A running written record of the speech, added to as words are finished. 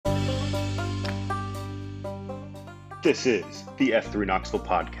This is the F3 Knoxville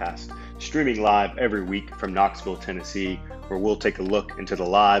podcast, streaming live every week from Knoxville, Tennessee, where we'll take a look into the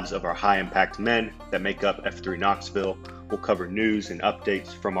lives of our high-impact men that make up F3 Knoxville. We'll cover news and updates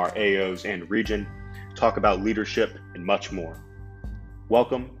from our AOs and region, talk about leadership, and much more.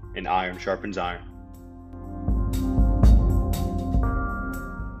 Welcome, and iron sharpens iron.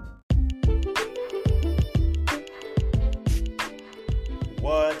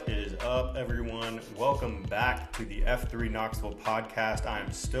 What is up, everyone? Welcome back to the F3 Knoxville podcast. I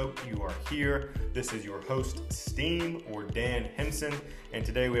am stoked you are here. This is your host, Steam, or Dan Henson, and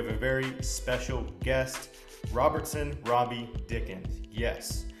today we have a very special guest, Robertson Robbie Dickens.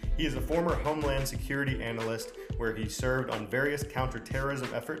 Yes, he is a former Homeland Security analyst where he served on various counterterrorism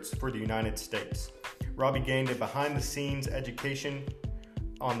efforts for the United States. Robbie gained a behind-the-scenes education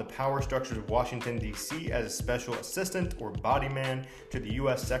on the power structures of Washington, D.C. as a special assistant or body man to the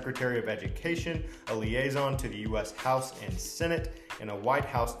U.S. Secretary of Education, a liaison to the U.S. House and Senate, and a White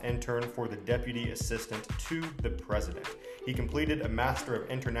House intern for the Deputy Assistant to the President. He completed a Master of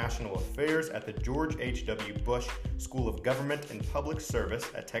International Affairs at the George H.W. Bush School of Government and Public Service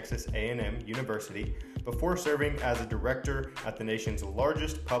at Texas A&M University before serving as a director at the nation's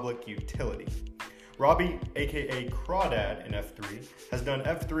largest public utility. Robbie, aka Crawdad in F3, has done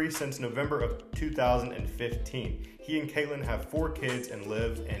F3 since November of 2015. He and Caitlin have 4 kids and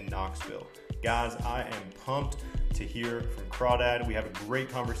live in Knoxville. Guys, I am pumped to hear from Crawdad. We have a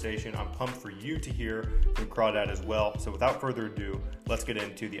great conversation. I'm pumped for you to hear from Crawdad as well. So without further ado, let's get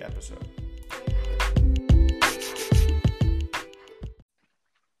into the episode.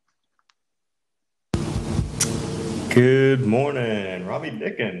 Good morning, Robbie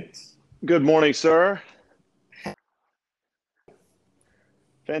Dickens. Good morning, sir.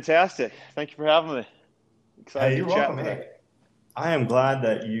 Fantastic. Thank you for having me. Excited to chat today. Hey. I am glad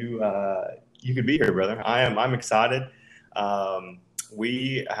that you could be here, brother. I'm excited.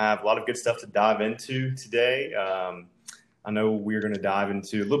 We have a lot of good stuff to dive into today. I know we're going to dive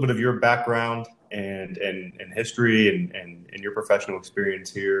into a little bit of your background and history and your professional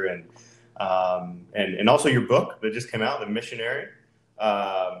experience here and also your book that just came out, The Missionary.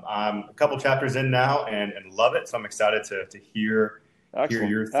 I'm a couple chapters in now and love it, so I'm excited to hear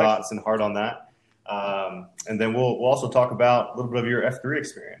your thoughts and heart on that. And then we'll also talk about a little bit of your F3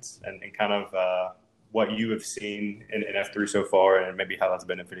 experience and kind of what you have seen in F3 so far, and maybe how that's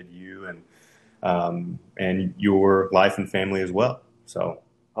benefited you and your life and family as well. So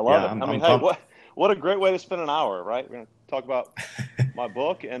I love it. Hey, what a great way to spend an hour, right? We're going to talk about my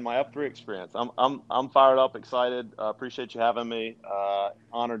book and my F3 experience. I'm fired up, excited. Appreciate you having me.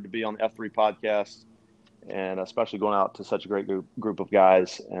 Honored to be on the F3 podcast, and especially going out to such a great group of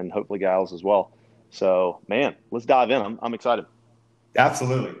guys and hopefully gals as well. So, man, let's dive in. I'm excited.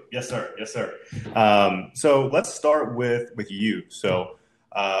 Absolutely. Yes, sir. Yes, sir. So let's start with you. So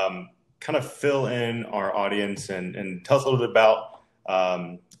kind of fill in our audience and tell us a little bit about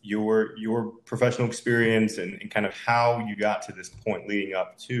your professional experience and kind of how you got to this point leading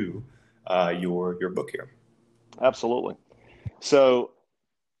up to your book here. Absolutely. So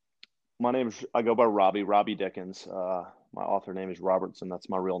my name is, I go by Robbie Dickens. My author name is Robertson. That's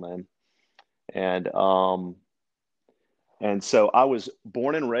my real name. And so I was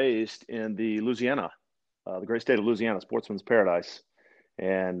born and raised in the great state of Louisiana, sportsman's paradise.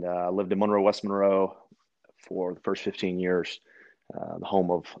 And lived in Monroe, West Monroe for the first 15 years. The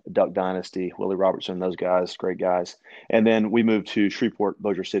home of Duck Dynasty, Willie Robertson, those guys, great guys. And then we moved to Shreveport,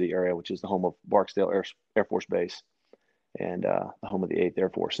 Bossier City area, which is the home of Barksdale Air Force Base and the home of the 8th Air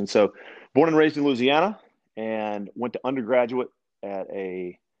Force. And so born and raised in Louisiana, and went to undergraduate at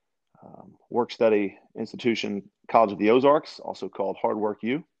a work-study institution, College of the Ozarks, also called Hard Work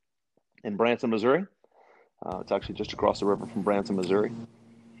U, in Branson, Missouri. It's actually just across the river from Branson, Missouri.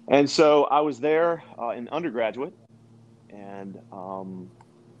 And so I was there in undergraduate. And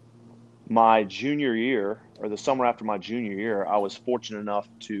my junior year, or the summer after my junior year, I was fortunate enough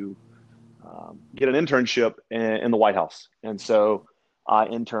to get an internship in the White House. And so I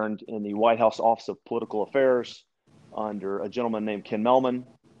interned in the White House Office of Political Affairs under a gentleman named Ken Mehlman.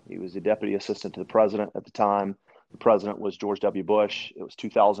 He was the deputy assistant to the president at the time. The president was George W. Bush. It was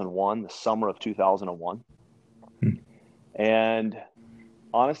 2001, the summer of 2001. And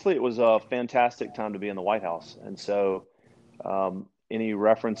honestly, it was a fantastic time to be in the White House. And so any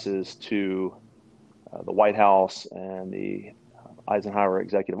references to the White House and the Eisenhower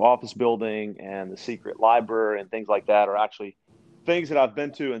Executive Office Building and the secret library and things like that are actually things that I've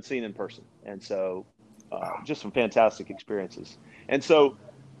been to and seen in person. And so just some fantastic experiences. And so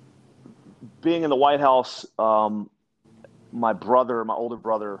being in the White House, my older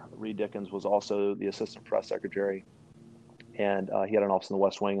brother, Reed Dickens, was also the assistant press secretary. and he had an office in the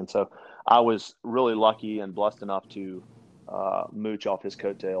West Wing. And so I was really lucky and blessed enough to mooch off his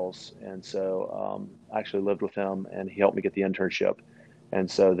coattails. And so I actually lived with him, and he helped me get the internship. And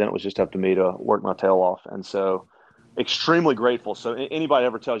so then it was just up to me to work my tail off. And so extremely grateful. So anybody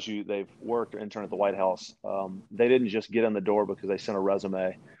ever tells you they've worked or interned at the White House, they didn't just get in the door because they sent a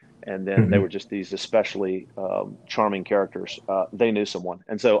resume and then they were just these especially charming characters. They knew someone.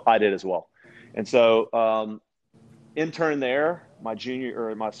 And so I did as well. And so interned there my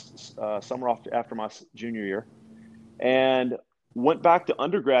summer off after my junior year, and went back to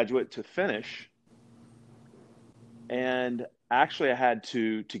undergraduate to finish. And actually I had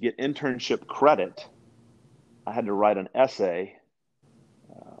to get internship credit. I had to write an essay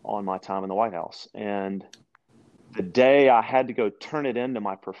on my time in the White House. And the day I had to go turn it in to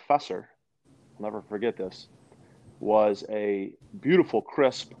my professor, I'll never forget this, was a beautiful,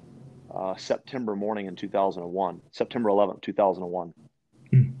 crisp September morning in 2001, September 11th, 2001.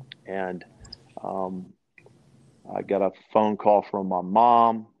 And I got a phone call from my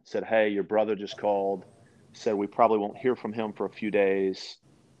mom, said, "Hey, your brother just called, said we probably won't hear from him for a few days,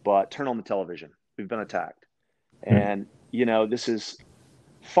 but turn on the television. We've been attacked." And, this is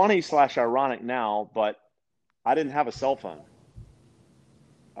funny / ironic now, but I didn't have a cell phone.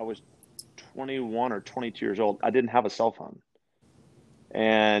 I was 21 or 22 years old. I didn't have a cell phone.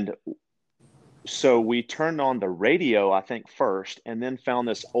 And so we turned on the radio, I think, first, and then found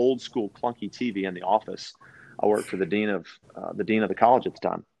this old school clunky TV in the office. I worked for the dean of the college at the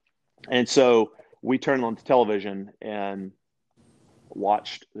time. And so we turned on the television and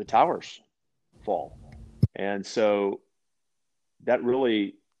watched the towers fall. And so that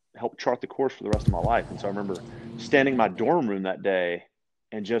really helped chart the course for the rest of my life. And so I remember standing in my dorm room that day,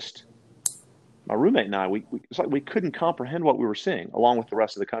 and just my roommate and I, it's like we couldn't comprehend what we were seeing along with the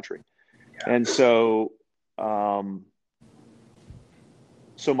rest of the country. Yeah. And so,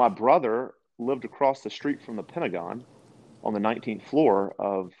 so my brother lived across the street from the Pentagon on the 19th floor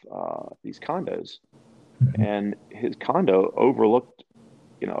of these condos, and his condo overlooked,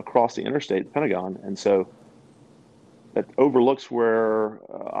 across the interstate, the Pentagon. And so that overlooks where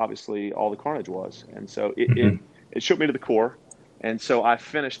obviously all the carnage was. And so it shook me to the core. And so I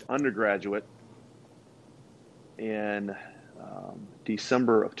finished undergraduate in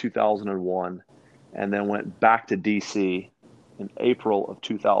December of 2001, and then went back to DC in April of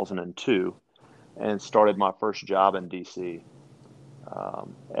 2002 and started my first job in DC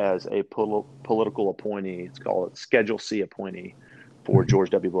as a political appointee. It's called Schedule C appointee for George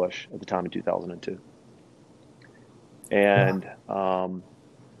W. Bush at the time in 2002. And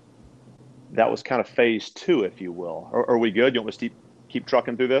that was kind of phase 2, if you will. Are we good? You want me to keep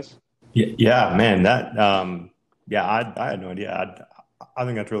trucking through this? Yeah, man. That I had no idea. I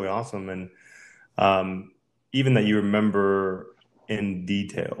think that's really awesome, and even that you remember in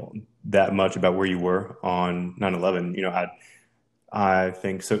detail that much about where you were on 9/11. I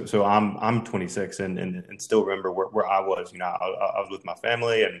think so. So I'm 26 and still remember where I was. I was with my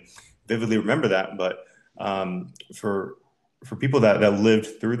family and vividly remember that. But for people that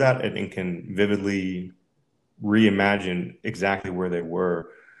lived through that and can vividly reimagine exactly where they were,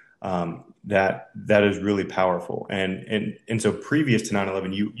 that is really powerful. And so previous to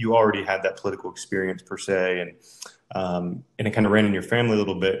 9/11, you already had that political experience per se, and it kind of ran in your family a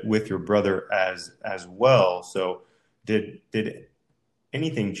little bit with your brother as well. So did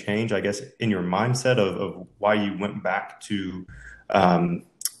anything change, I guess, in your mindset of why you went back to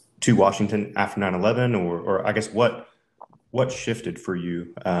Washington after 9/11, or I guess what shifted for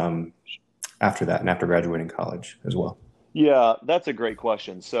you after that and after graduating college as well? Yeah, that's a great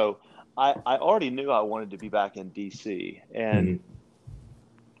question. So I already knew I wanted to be back in DC, and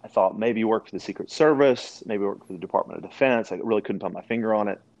I thought maybe work for the Secret Service, maybe work for the Department of Defense. I really couldn't put my finger on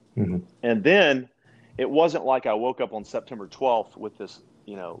it. And then it wasn't like I woke up on September 12th with this,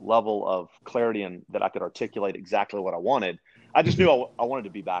 level of clarity and that I could articulate exactly what I wanted. I just knew I wanted to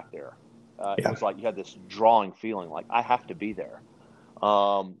be back there. It was like you had this drawing feeling like I have to be there.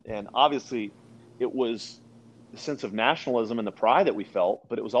 And obviously it was the sense of nationalism and the pride that we felt,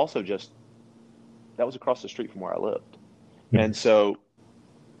 but it was also just, that was across the street from where I lived. And so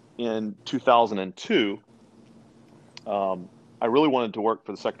in 2002, I really wanted to work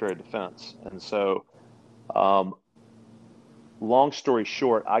for the Secretary of Defense. And so, long story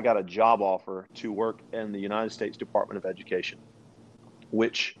short, I got a job offer to work in the United States Department of Education,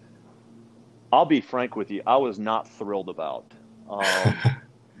 which, I'll be frank with you, I was not thrilled about.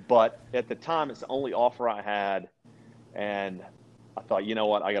 But at the time, it's the only offer I had, and I thought, you know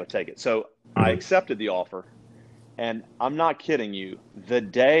what, I got to take it. So I accepted the offer, and I'm not kidding you. The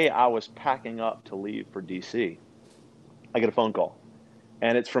day I was packing up to leave for DC, I get a phone call,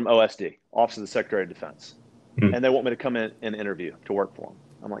 and it's from OSD, Office of the Secretary of Defense. Mm. And they want me to come in and interview to work for them.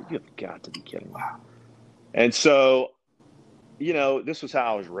 I'm like, you've got to be kidding me. Wow. And so, this was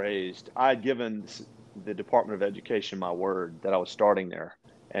how I was raised. I had given the Department of Education my word that I was starting there.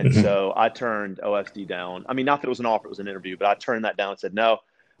 And so I turned OSD down. I mean, not that it was an offer, it was an interview, but I turned that down and said, no,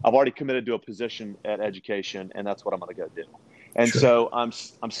 I've already committed to a position at education, and that's what I'm going to go do. And so I'm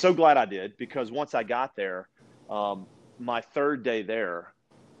so glad I did, because once I got there, my third day there,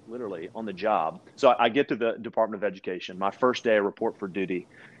 literally on the job. So I get to the Department of Education, my first day I report for duty,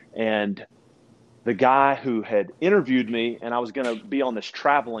 and the guy who had interviewed me, and I was going to be on this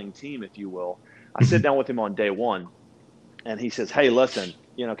traveling team, if you will, I sit down with him on day one, and he says, hey, listen,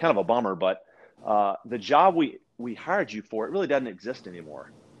 kind of a bummer, but the job we hired you for, it really doesn't exist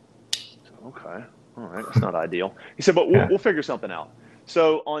anymore. So, okay, all right, that's not ideal. He said, but we'll figure something out.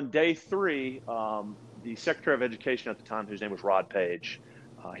 So on day three, the Secretary of Education at the time, whose name was Rod Page,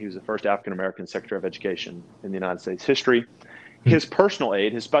 he was the first African-American Secretary of Education in the United States history. His personal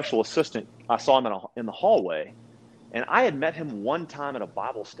aide, his special assistant, I saw him in the hallway, and I had met him one time at a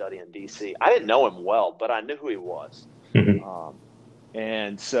Bible study in D.C. I didn't know him well, but I knew who he was.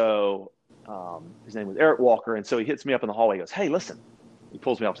 And so his name was Eric Walker, and so he hits me up in the hallway. He goes, hey, listen. He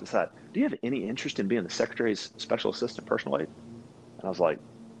pulls me off to the side. Do you have any interest in being the Secretary's special assistant personal aide? And I was like,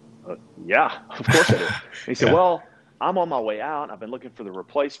 yeah, of course I do. And he said, well, I'm on my way out. I've been looking for the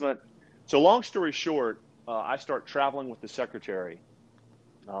replacement. So long story short, I start traveling with the Secretary,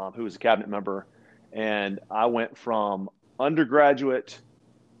 who was a cabinet member, and I went from undergraduate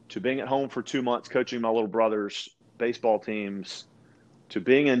to being at home for 2 months coaching my little brother's baseball teams, to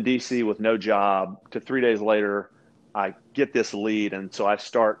being in D.C. with no job, to 3 days later, I get this lead. And so I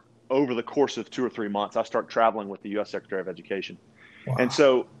start, over the course of 2 or 3 months, I start traveling with the U.S. Secretary of Education. Wow. And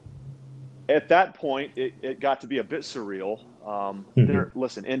so at that point, it got to be a bit surreal.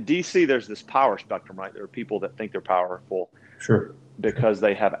 Listen, in D.C., there's this power spectrum, right? There are people that think they're powerful because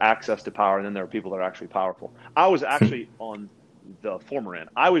they have access to power, and then there are people that are actually powerful. I was actually on the former end.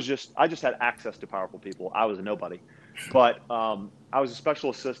 I just had access to powerful people. I was a nobody. But I was a special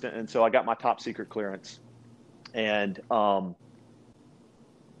assistant, and so I got my top secret clearance. And I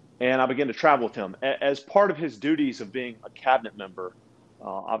began to travel with him. As part of his duties of being a cabinet member,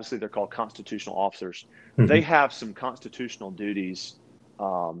 obviously they're called constitutional officers. They have some constitutional duties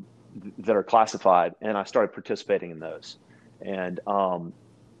that are classified, and I started participating in those. And,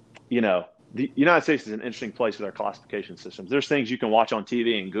 the United States is an interesting place with our classification systems. There's things you can watch on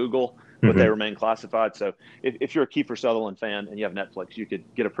TV and Google, but they remain classified. So if you're a Kiefer Sutherland fan and you have Netflix, you could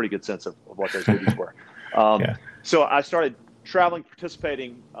get a pretty good sense of what those duties were. So I started traveling,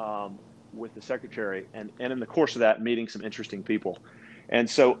 participating with the Secretary, and in the course of that, meeting some interesting people. And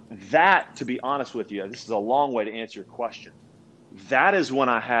so that, to be honest with you, this is a long way to answer your question. That is when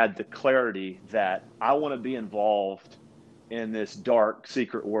I had the clarity that I want to be involved in this dark,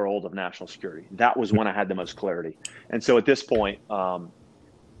 secret world of national security. That was when I had the most clarity. And so at this point,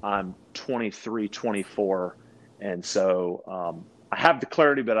 I'm 23, 24. And so I have the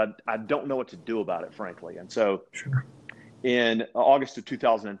clarity, but I don't know what to do about it, frankly. And so in August of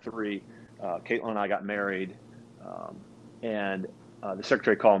 2003, Caitlin and I got married. And the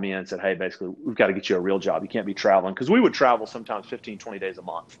Secretary called me in and said, hey, basically, we've got to get you a real job. You can't be traveling. Because we would travel sometimes 15, 20 days a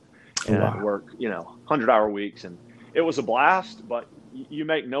month and work, 100-hour weeks. And it was a blast, but you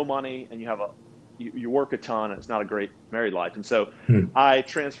make no money and you work a ton, and it's not a great married life. And so I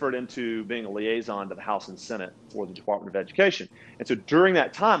transferred into being a liaison to the House and Senate for the Department of Education. And so during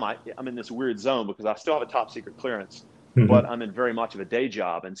that time, I'm in this weird zone because I still have a top secret clearance, but I'm in very much of a day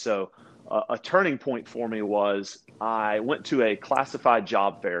job. And so a turning point for me was I went to a classified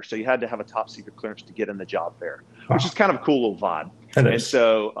job fair. So you had to have a top secret clearance to get in the job fair, which is kind of a cool little vibe. And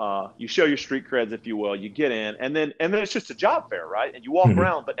so you show your street creds, if you will, you get in, and then it's just a job fair, right? And you walk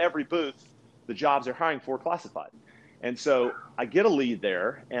around, but every booth, the jobs they're hiring for, classified. And so I get a lead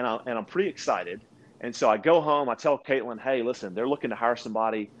there, and I'm pretty excited. And so I go home, I tell Caitlin, hey, listen, they're looking to hire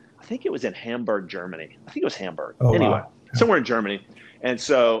somebody. I think it was in Hamburg, Germany. I think it was Hamburg. Somewhere in Germany. And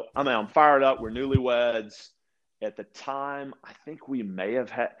so I'm fired up. We're newlyweds. At the time, I think we may have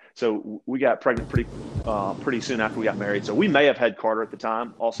had, so we got pregnant pretty soon after we got married. So we may have had Carter at the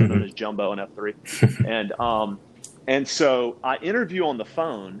time, also known as Jumbo in F3. And so I interview on the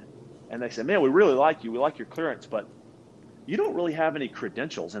phone, and they said, man, we really like you. We like your clearance, but you don't really have any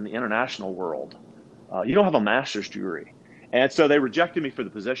credentials in the international world. You don't have a master's degree. And so they rejected me for the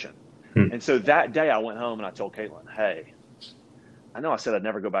position. And so that day I went home and I told Caitlin, hey, I know I said I'd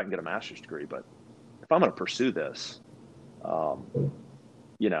never go back and get a master's degree, but if I'm going to pursue this, I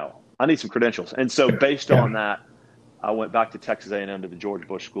need some credentials. And so based on that, I went back to Texas A&M to the George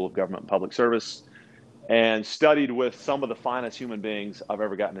Bush School of Government and Public Service and studied with some of the finest human beings I've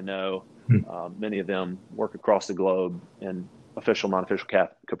ever gotten to know. Many of them work across the globe in official, non-official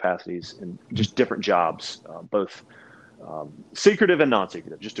capacities and just different jobs, both secretive and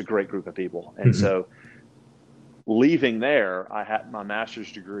non-secretive, just a great group of people. And so leaving there, I had my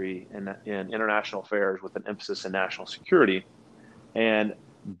master's degree in international affairs with an emphasis in national security. And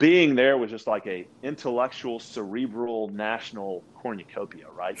being there was just like a intellectual, cerebral, national cornucopia,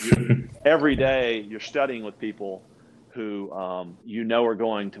 right? Every day you're studying with people who are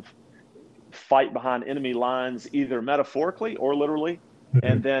going to fight behind enemy lines, either metaphorically or literally.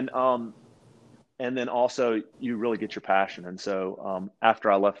 And then also you really get your passion. And so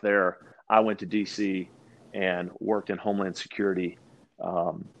after I left there, I went to DC and worked in Homeland Security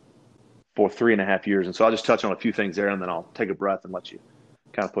for 3.5 years. And so I'll just touch on a few things there, and then I'll take a breath and let you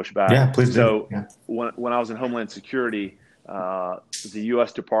kind of push back. Yeah, please. So when I was in Homeland Security, the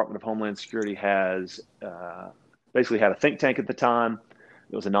U.S. Department of Homeland Security has basically had a think tank at the time.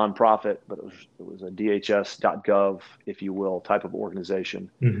 It was a nonprofit, but it was a DHS.gov, if you will, type of organization.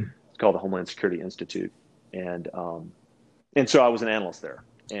 It's called the Homeland Security Institute. And so I was an analyst there.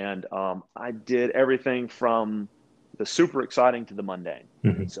 And I did everything from the super exciting to the mundane.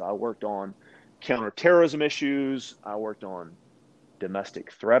 So I worked on counterterrorism issues. I worked on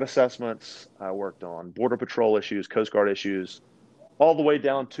domestic threat assessments. I worked on Border Patrol issues, Coast Guard issues, all the way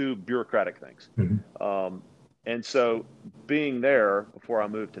down to bureaucratic things. And so being there before I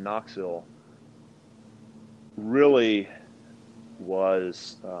moved to Knoxville really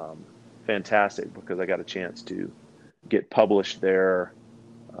was fantastic, because I got a chance to get published there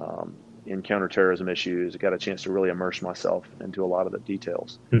in counterterrorism issues. I got a chance to really immerse myself into a lot of the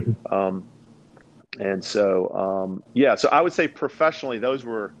details. And so, so I would say professionally, those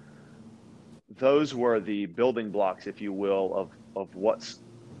were the building blocks, if you will, of what's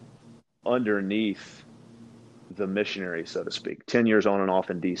underneath the missionary, so to speak. 10 years on and off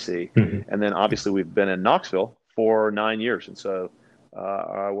in DC. And then obviously we've been in Knoxville for 9 years. And so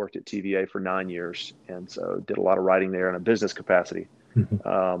I worked at TVA for 9 years. And so did a lot of writing there in a business capacity.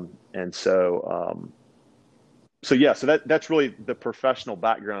 So that's really the professional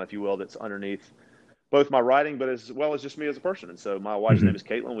background, if you will, that's underneath both my writing, but as well as just me as a person. And so my wife's name is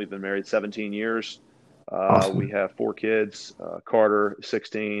Caitlin. We've been married 17 years. Awesome. We have 4 kids. Carter,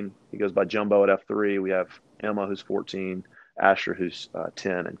 16. He goes by Jumbo at F3. We have Emma, who's 14, Asher, who's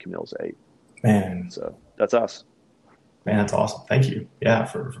 10, and Camille's 8. Man. So that's us. Man, that's awesome. Thank you. Yeah,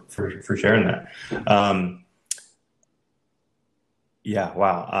 for sharing that. Yeah,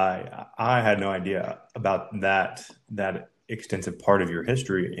 wow. I had no idea about that extensive part of your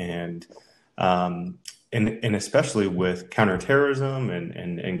history, and especially with counterterrorism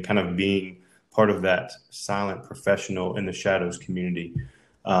and kind of being part of that silent professional in the shadows community,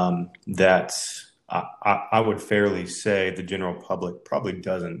 that I would fairly say the general public probably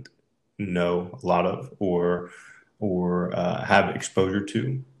doesn't know a lot of or have exposure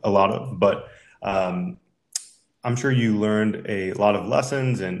to a lot of, but I'm sure you learned a lot of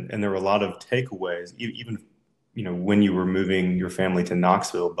lessons, and there were a lot of takeaways, even when you were moving your family to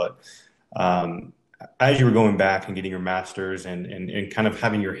Knoxville. But as you were going back and getting your master's and kind of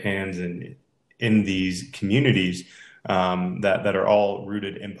having your hands in these communities that are all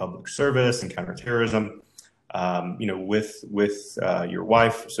rooted in public service and counterterrorism, with your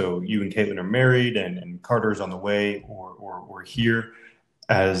wife. So you and Caitlin are married, and Carter's on the way or here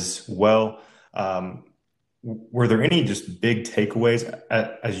as well. Were there any just big takeaways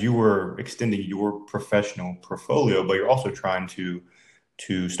as you were extending your professional portfolio, but you're also trying to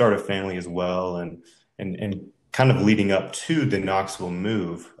start a family as well, and kind of leading up to the Knoxville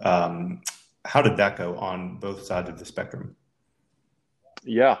move? How did that go on both sides of the spectrum?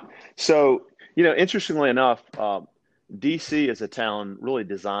 Yeah. So, interestingly enough, DC is a town really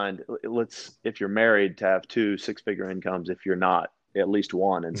designed, if you're married, to have 2 6-figure incomes. If you're not, at least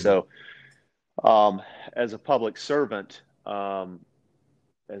one. And so, as a public servant,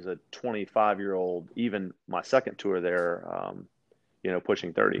 as a 25-year-old, even my second tour there,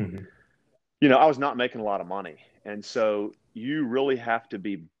 pushing 30, I was not making a lot of money. And so you really have to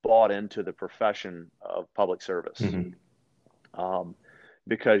be bought into the profession of public service,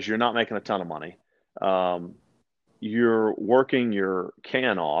 because you're not making a ton of money. You're working your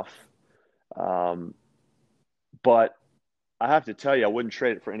can off. But I have to tell you, I wouldn't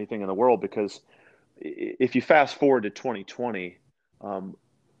trade it for anything in the world, because if you fast forward to 2020,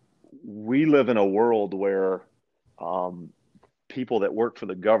 we live in a world where people that work for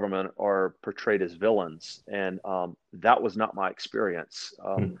the government are portrayed as villains. And that was not my experience.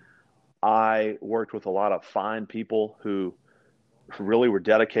 I worked with a lot of fine people who really were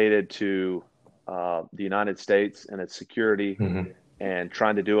dedicated to the United States and its security Hmm. and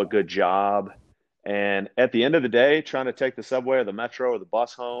trying to do a good job. And at the end of the day, trying to take the subway or the metro or the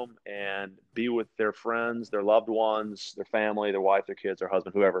bus home and be with their friends, their loved ones, their family, their wife, their kids, their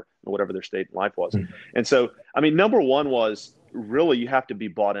husband, whoever, whatever their state in life was. And so, I mean, number one was really you have to be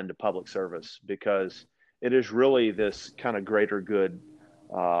bought into public service because it is really this kind of greater good,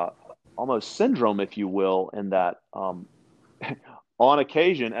 uh, almost syndrome, if you will, in that on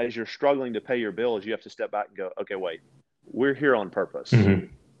occasion, as you're struggling to pay your bills, you have to step back and go, okay, wait, we're here on purpose. Hmm.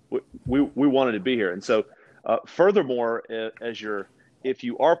 We wanted to be here. And so, furthermore, if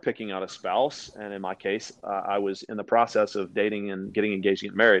you are picking out a spouse, and in my case, I was in the process of dating and getting engaged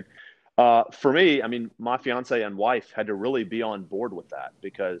and getting married. For me, I mean, my fiance and wife had to really be on board with that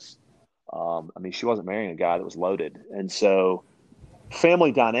because, I mean, she wasn't marrying a guy that was loaded. And so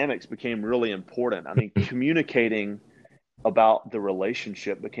family dynamics became really important. I mean, communicating about the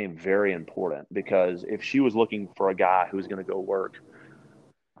relationship became very important because if she was looking for a guy who was going to go work,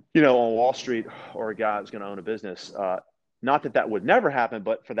 on Wall Street or a guy who's going to own a business, not that that would never happen,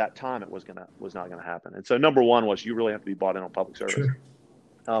 but for that time, it was not going to happen. And so, number one was you really have to be bought in on public service. Sure.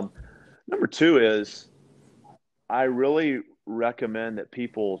 Um, Number two is I really recommend that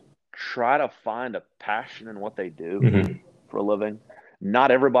people try to find a passion in what they do Hmm. for a living.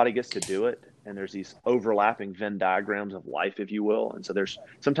 Not everybody gets to do it. And there's these overlapping Venn diagrams of life, if you will. And so there's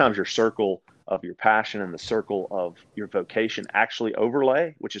sometimes your circle of your passion and the circle of your vocation actually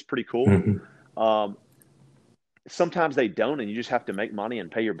overlay, which is pretty cool. Hmm. Um, Sometimes they don't, and you just have to make money and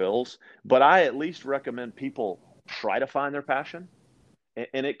pay your bills. But I at least recommend people try to find their passion.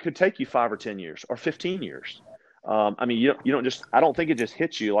 And it could take you 5 or 10 years or 15 years. I mean, you don't just, I don't think it just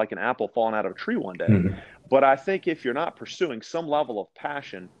hits you like an apple falling out of a tree one day. Hmm. But I think if you're not pursuing some level of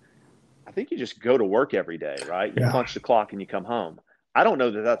passion, I think you just go to work every day, right? You Yeah. punch the clock and you come home. I don't know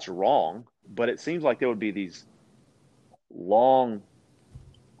that that's wrong, but it seems like there would be these long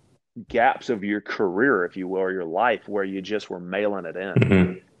gaps of your career, if you will, or your life where you just were mailing it in.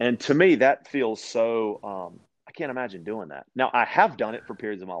 Hmm. And to me, that feels so, I can't imagine doing that. Now, I have done it for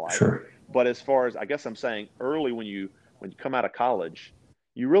periods of my life, Sure. but as far as I guess I'm saying early when you come out of college,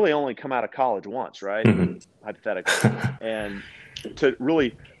 you really only come out of college once, right? Hmm. Hypothetically. And to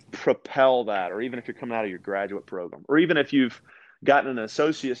really propel that, or even if you're coming out of your graduate program, or even if you've gotten an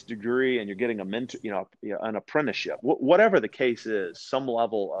associate's degree and you're getting a mentor, an apprenticeship, whatever the case is, some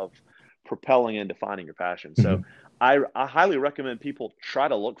level of propelling into finding your passion. So I highly recommend people try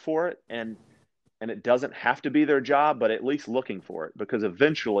to look for it, and it doesn't have to be their job, but at least looking for it, because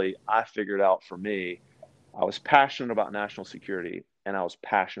eventually I figured out for me, I was passionate about national security and I was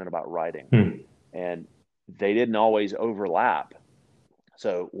passionate about writing, Hmm. and they didn't always overlap.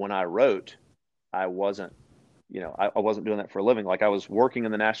 So when I wrote, I wasn't, I wasn't doing that for a living. Like I was working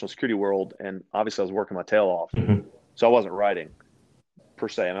in the national security world, and obviously I was working my tail off. Hmm. So I wasn't writing per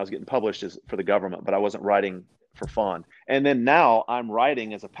se. And I was getting published for the government, but I wasn't writing for fun. And then now I'm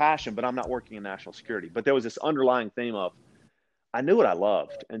writing as a passion, but I'm not working in national security. But there was this underlying theme of I knew what I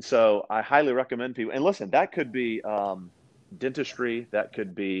loved. And so I highly recommend people. And listen, that could be dentistry, that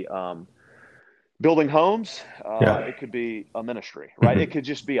could be building homes, Yeah. it could be a ministry, right? Hmm. It could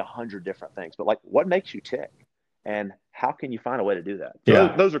just be 100 different things. But like, what makes you tick? And how can you find a way to do that? So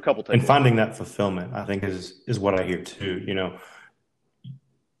Yeah. those are a couple And takeaways. finding that fulfillment, I think, is what I hear too.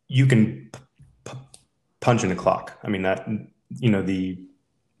 You can punch in a clock. I mean, that, the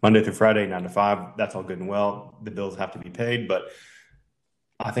Monday through Friday, 9 to 5, that's all good and well. The bills have to be paid. But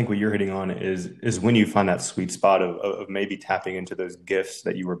I think what you're hitting on is when you find that sweet spot of maybe tapping into those gifts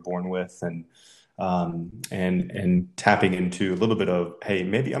that you were born with, and tapping into a little bit of, hey,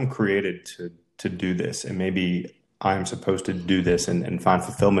 maybe I'm created to do this, and maybe I'm supposed to do this and find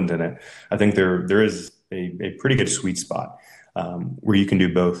fulfillment in it. I think there is a pretty good sweet spot where you can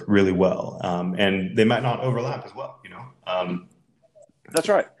do both really well, and they might not overlap as well. That's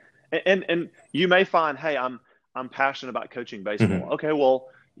right. And you may find, hey, I'm passionate about coaching baseball. Mhm. Okay, well,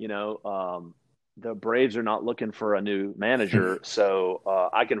 the Braves are not looking for a new manager, so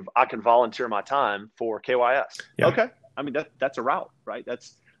I can volunteer my time for KYS. Yeah. Okay, I mean that's a route, right?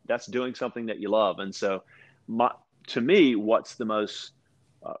 That's doing something that you love. And so, to me, what's the most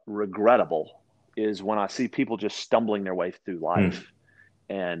regrettable is when I see people just stumbling their way through life.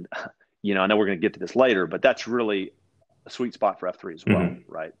 And I know we're going to get to this later, but that's really a sweet spot for F3 as well, Mhm.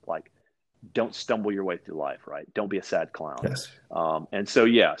 right? Like, don't stumble your way through life, right? Don't be a sad clown. Yes. And so,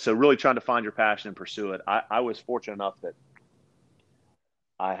 so really trying to find your passion and pursue it. I was fortunate enough that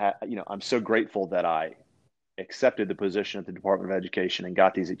I had, I'm so grateful that I accepted the position at the Department of Education and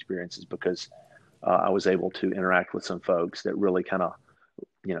got these experiences because I was able to interact with some folks that really kind of,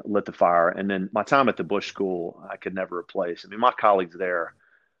 lit the fire. And then my time at the Bush School, I could never replace. I mean, my colleagues there,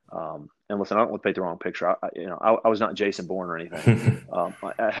 and listen, I don't want to paint the wrong picture. I was not Jason Bourne or anything.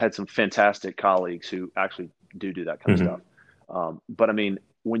 I had some fantastic colleagues who actually do that kind of stuff. But I mean,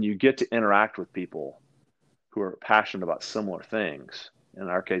 when you get to interact with people who are passionate about similar things, in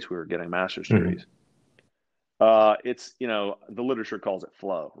our case, we were getting master's degrees. It's, the literature calls it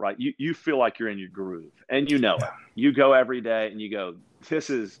flow, right? You feel like you're in your groove and it. You go every day and you go, this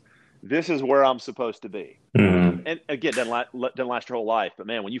is where I'm supposed to be. And again, doesn't last your whole life, but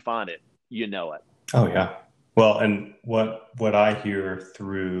man, when you find it, you know it. Oh yeah. Well, and what I hear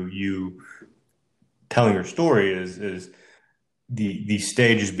through you telling your story is the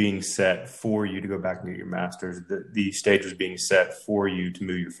stage is being set for you to go back and get your master's. The stage was being set for you to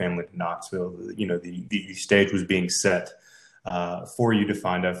move your family to Knoxville. The stage was being set for you to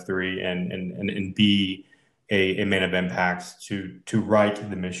find F3 and be a man of impact to write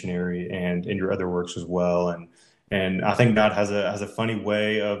The Missionary and in your other works as well. And I think God has a funny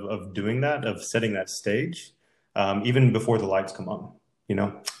way of doing that, of setting that stage, even before the lights come on.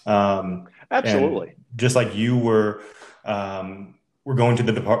 Absolutely. Just like you were going to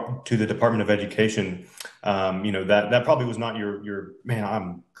the Department of Education, that probably was not your man.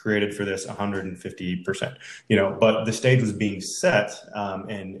 I'm created for this 150%, but the stage was being set,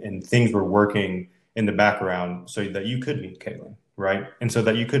 and things were working in the background so that you could meet Caitlin, right? And so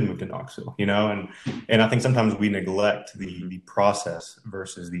that you could move to Knoxville, and I think sometimes we neglect the process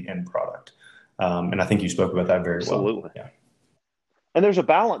versus the end product. And I think you spoke about that very well. Absolutely. Yeah. And there's a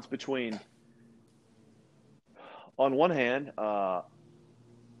balance between, on one hand, there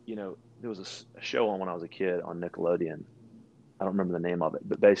was a show on when I was a kid on Nickelodeon. I don't remember the name of it,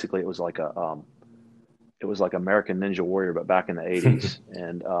 but basically it was like American Ninja Warrior, but back in the 80s.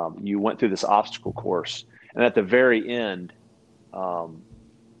 And you went through this obstacle course. And at the very end,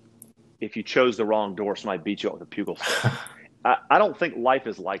 if you chose the wrong door, somebody beat you up with a pugil stick. I don't think life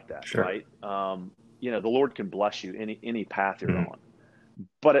is like that, sure. Right? The Lord can bless you any path you're on.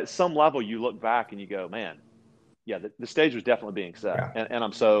 But at some level, you look back and you go, man, yeah, the stage was definitely being set, yeah. and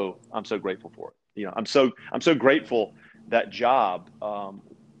I'm so grateful for it. I'm so grateful that job,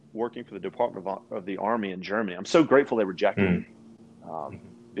 working for the Department of the Army in Germany. I'm so grateful they rejected me,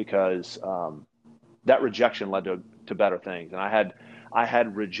 because that rejection led to better things, and I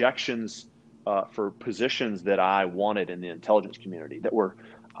had rejections for positions that I wanted in the intelligence community that were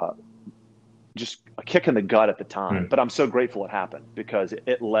just a kick in the gut at the time. But I'm so grateful it happened because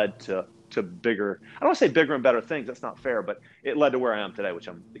it led to bigger, I don't want to say bigger and better things. That's not fair, but it led to where I am today, which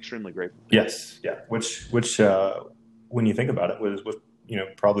I'm extremely grateful for. Yes. Yeah. Which when you think about it was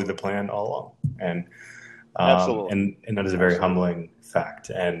probably the plan all along. And, absolutely. And that is a very humbling fact.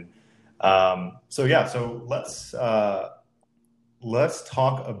 And, so let's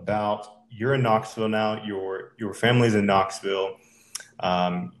talk about, you're in Knoxville now, your family's in Knoxville.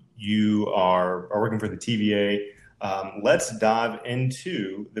 You are working for the TVA. Let's dive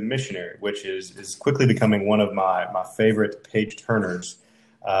into The Missionary, which is quickly becoming one of my favorite page turners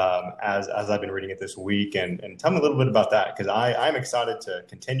as I've been reading it this week. And tell me a little bit about that, because I'm excited to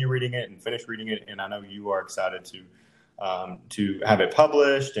continue reading it and finish reading it, and I know you are excited to have it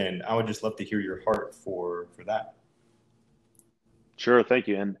published. And I would just love to hear your heart for that. Sure, thank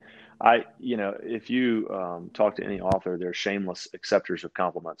you. And if you talk to any author, they're shameless acceptors of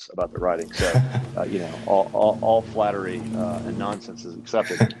compliments about their writing. So, all flattery and nonsense is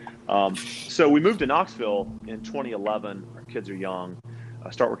accepted. So we moved to Knoxville in 2011. Our kids are young.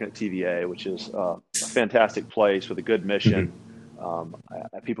 I start working at TVA, which is a fantastic place with a good mission.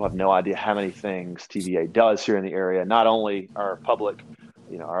 People have no idea how many things TVA does here in the area. Not only our public,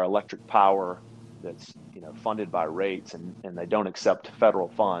 our electric power that's funded by rates, and they don't accept federal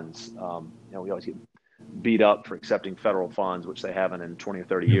funds. We always get beat up for accepting federal funds, which they haven't in 20 or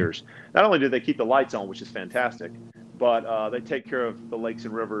 30 years. Not only do they keep the lights on, which is fantastic, but they take care of the lakes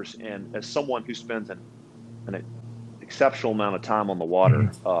and rivers. And as someone who spends an exceptional amount of time on the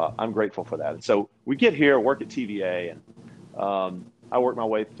water, I'm grateful for that. And so we get here, work at TVA, and I worked my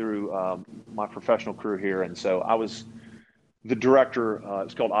way through my professional career here. And so I was the director. It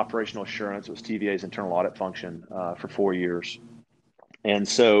was called Operational Assurance. It was TVA's internal audit function for 4 years. And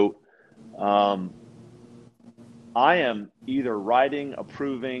so I am either writing,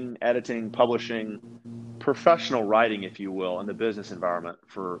 approving, editing, publishing, professional writing, if you will, in the business environment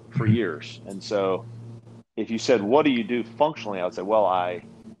for years. And so if you said, what do you do functionally? I would say, well, I'm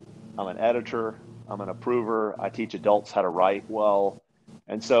an editor, I'm an approver, I teach adults how to write well,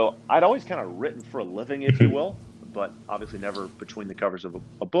 And so I'd always kind of written for a living, if you will, but obviously never between the covers of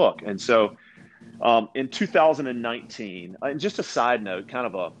a book. And so in 2019, and just a side note, kind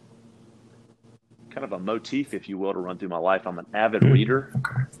of a motif, if you will, to run through my life. I'm an avid reader,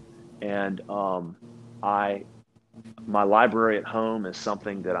 and my library at home is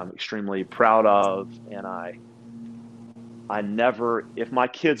something that I'm extremely proud of, and I never, if my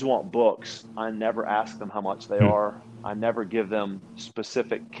kids want books, I never ask them how much they are. I never give them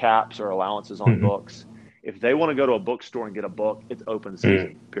specific caps or allowances on books. If they want to go to a bookstore and get a book, it's open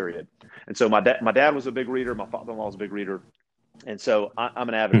season, period. And so my dad was a big reader. My father-in-law was a big reader. And so I'm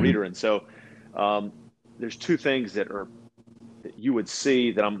an avid reader. And so there's two things that you would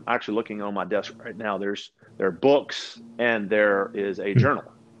see that I'm actually looking on my desk right now. There are books and there is a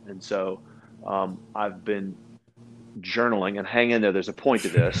journal. And so I've been journaling, and hang in there. There's a point to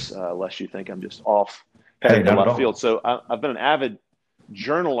this, lest you think I'm just off heading to left field. So I've been an avid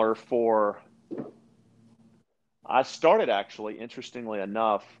journaler I started actually, interestingly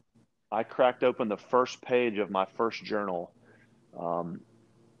enough, I cracked open the first page of my first journal on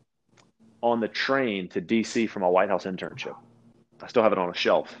the train to DC from a White House internship. I still have it on a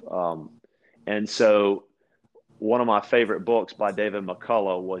shelf. And so one of my favorite books by David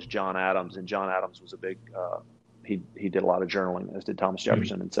McCullough was John Adams, and John Adams was a big, he did a lot of journaling, as did Thomas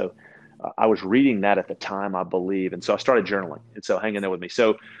Jefferson. And so I was reading that at the time, I believe. And so I started journaling. And so hang in there with me.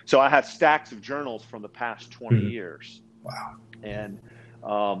 So I have stacks of journals from the past 20 years. Wow. And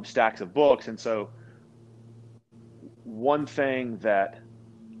stacks of books. And so one thing that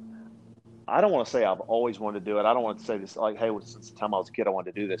I don't want to say I've always wanted to do it. I don't want to say this like, hey, since the time I was a kid, I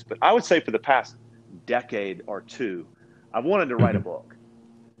wanted to do this. But I would say for the past decade or two, I've wanted to write a book.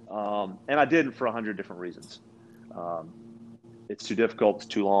 And I didn't for 100 different reasons. It's too difficult. It's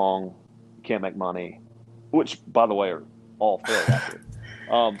too long. You can't make money, which, by the way, are all fairly accurate.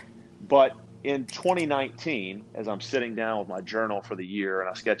 But in 2019, as I'm sitting down with my journal for the year and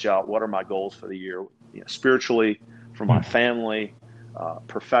I sketch out what are my goals for the year, spiritually, for my family,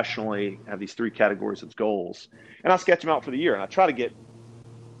 professionally, I have these three categories of goals. And I sketch them out for the year. And I try to get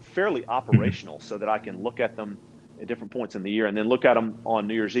fairly operational so that I can look at them at different points in the year and then look at them on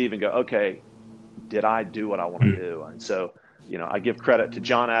New Year's Eve and go, okay, did I do what I want to do? And so, I give credit to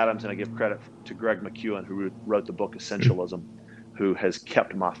John Adams and I give credit to Greg McKeown, who wrote the book Essentialism, who has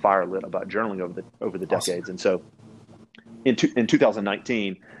kept my fire lit about journaling over the decades. And so in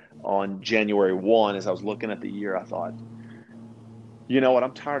 2019, on January 1, as I was looking at the year, I thought, you know what,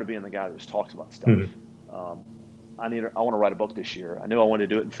 I'm tired of being the guy that just talks about stuff. I want to write a book this year. I knew I wanted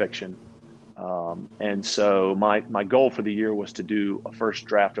to do it in fiction. And so my goal for the year was to do a first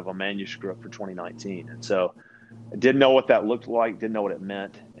draft of a manuscript for 2019. And so I didn't know what that looked like, didn't know what it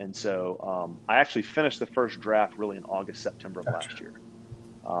meant. And so I actually finished the first draft really in August, September of last year.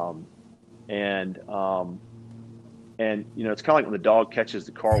 And it's kind of like when the dog catches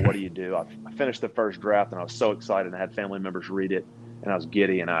the car, what do? I finished the first draft and I was so excited, and I had family members read it and I was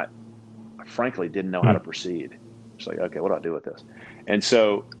giddy, and I frankly didn't know how to proceed. It's like, okay, what do I do with this? And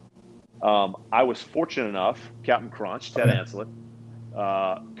so I was fortunate enough, Captain Crunch, Ted Anslett,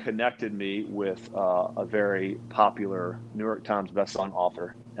 connected me with a very popular New York Times bestselling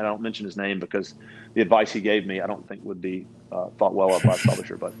author. And I don't mention his name because the advice he gave me I don't think would be thought well of by a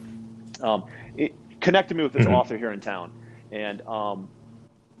publisher. But it connected me with this author here in town.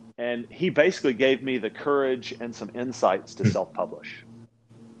 And he basically gave me the courage and some insights to self-publish.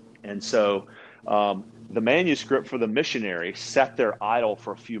 And so the manuscript for The Missionary sat there idle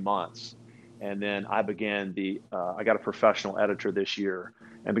for a few months. And then I began I got a professional editor this year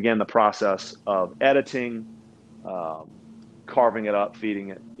and began the process of editing, carving it up, feeding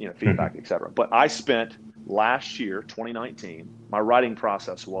it, feedback, et cetera. But I spent last year, 2019, my writing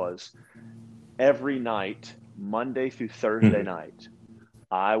process was every night, Monday through Thursday night,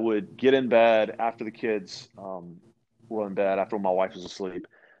 I would get in bed after the kids were in bed, after my wife was asleep.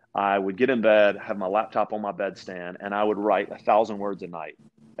 I would get in bed, have my laptop on my bedstand, and I would write 1,000 words a night,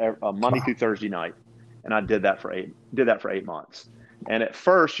 Monday through Thursday night. And I did that for 8 months. And at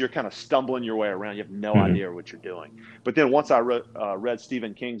first, you're kind of stumbling your way around. You have no idea what you're doing. But then once I read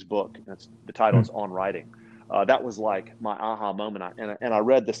Stephen King's book, the title is On Writing. That was like my aha moment. And I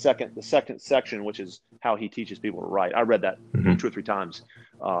read the second section, which is how he teaches people to write. I read that 2 or 3 times,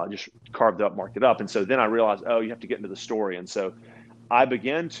 just carved it up, marked it up. And so then I realized, you have to get into the story. And so I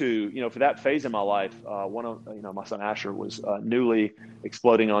began to, for that phase in my life, my son Asher was newly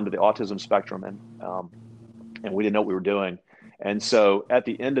exploding onto the autism spectrum, and we didn't know what we were doing. And so at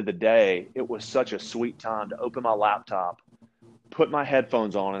the end of the day, it was such a sweet time to open my laptop, put my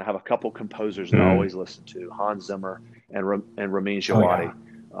headphones on, and have a couple composers that I always listen to, Hans Zimmer and Ramin Djawadi.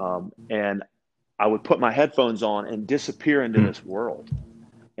 And I would put my headphones on and disappear into this world.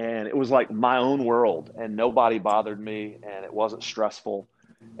 And it was like my own world, and nobody bothered me, and it wasn't stressful.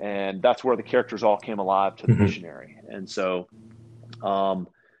 And that's where the characters all came alive to the missionary. And so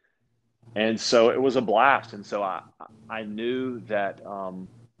it was a blast. And so I knew that,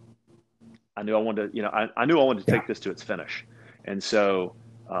 I knew I wanted to, I knew I wanted to take this to its finish. And so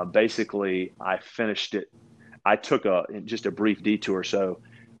basically I finished it. I took just a brief detour. So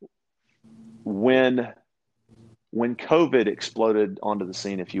when COVID exploded onto the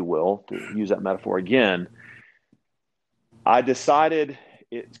scene, if you will, to use that metaphor again, I decided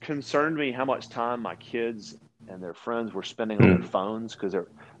it concerned me how much time my kids and their friends were spending on their phones, because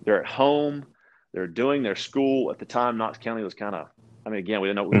they're at home, they're doing their school. At the time, Knox County was kind of, again, we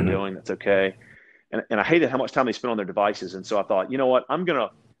didn't know what we were doing. That's okay. And I hated how much time they spent on their devices. And so I thought, you know what, I'm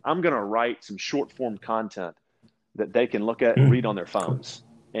gonna write some short form content that they can look at and read on their phones.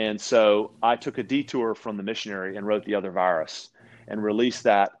 And so I took a detour from the missionary and wrote The Other Virus and released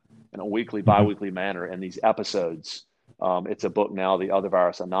that in a weekly, bi-weekly manner in these episodes. It's a book now, The Other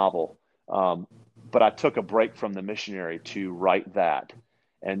Virus, a novel. But I took a break from the missionary to write that.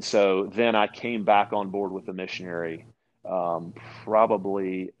 And so then I came back on board with the missionary,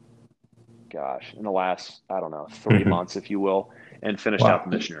 probably, in the last, 3 months, if you will, and finished out the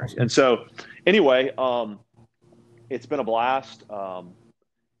missionary. And so anyway, it's been a blast. All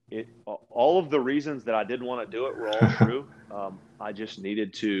of the reasons that I didn't want to do it were all true. I just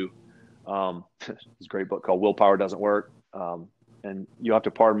needed to, this great book called Willpower Doesn't Work. And you have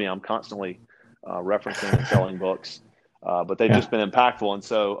to pardon me, I'm constantly referencing and selling books, but they've just been impactful. And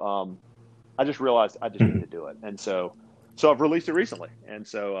so I just realized I just need to do it. And so I've released it recently. And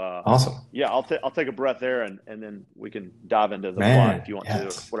so awesome. Yeah, I'll take a breath there, and then we can dive into the plot if you want to,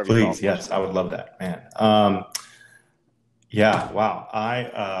 or whatever. Please, yes, I would love that, man. Yeah, wow.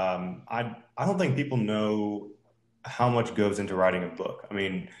 I don't think people know how much goes into writing a book.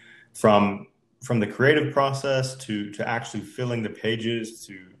 From the creative process to actually filling the pages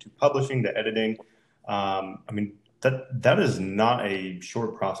to publishing to editing. That is not a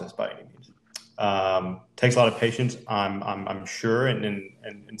short process by any means. Takes a lot of patience, I'm sure.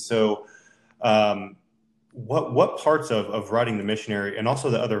 And so what parts of writing the missionary and also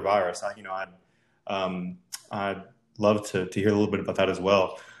The Other Virus, I'd love to hear a little bit about that as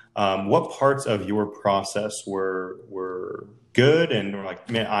well. What parts of your process were good and were like,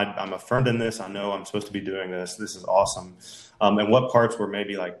 man, I'm affirmed in this. I know I'm supposed to be doing this. This is awesome. And what parts were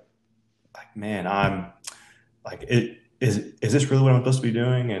maybe like, man, I'm like, is this really what I'm supposed to be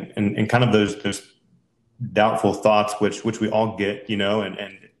doing? And kind of those doubtful thoughts, which we all get,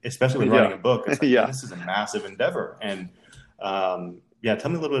 and especially when writing a book, it's like, man, this is a massive endeavor. And tell me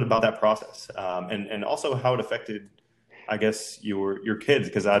a little bit about that process. And also how it affected, I guess, your kids,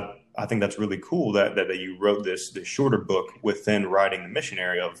 because I think that's really cool that you wrote this shorter book within writing the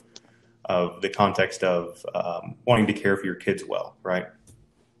missionary of the context of wanting to care for your kids well, right?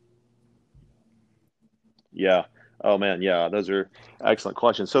 Yeah. Oh man. Yeah. Those are excellent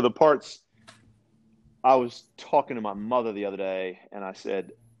questions. So the parts, I was talking to my mother the other day, and I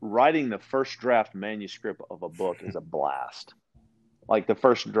said, writing the first draft manuscript of a book is a blast. Like the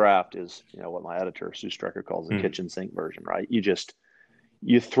first draft is, what my editor, Sue Strecker, calls the kitchen sink version, right?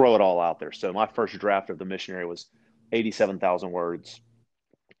 You throw it all out there. So my first draft of the missionary was 87,000 words,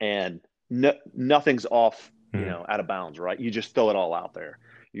 and nothing's off, out of bounds, right? You just throw it all out there.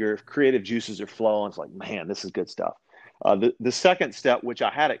 Your creative juices are flowing. It's like, man, this is good stuff. The second step, which I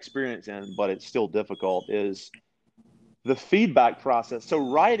had experience in, but it's still difficult, is the feedback process. So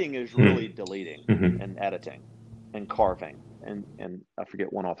writing is really deleting and editing and carving. And I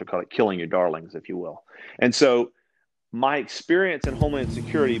forget, one author called it killing your darlings, if you will. And so my experience in Homeland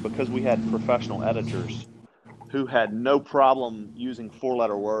Security, because we had professional editors who had no problem using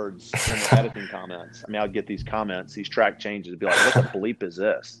 4-letter words in the editing comments. I'd get these comments, these track changes, and be like, what the bleep is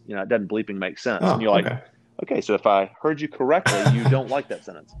this? It doesn't bleeping make sense. And you're like, okay, so if I heard you correctly, you don't like that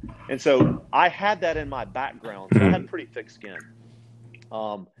sentence. And so I had that in my background. So I had pretty thick skin.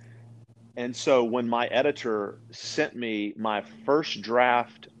 And so when my editor sent me my first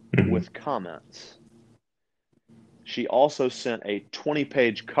draft with comments, she also sent a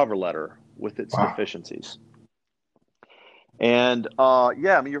 20-page cover letter with its deficiencies. And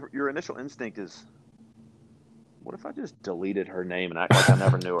your initial instinct is, what if I just deleted her name and act like I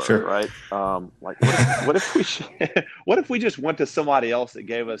never knew her, Sure. right? What if we just went to somebody else that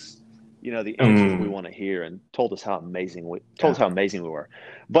gave us, the answers we want to hear and told us how amazing we were.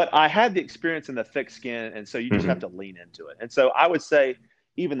 But I had the experience in the thick skin, and so you just have to lean into it. And so I would say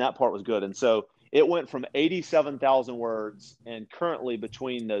even that part was good. And so It went from 87,000 words, and currently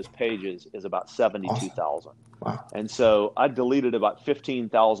between those pages is about 72,000. Wow. And so I deleted about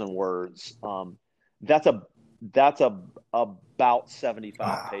 15,000 words. That's about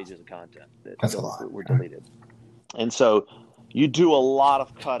 75 pages of content that were deleted. And so you do a lot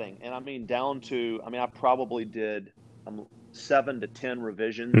of cutting, and I mean I probably did 7 to 10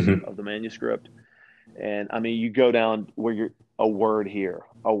 revisions of the manuscript. And I mean, you go down where you're a word here,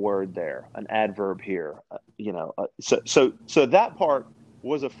 a word there, an adverb here, so that part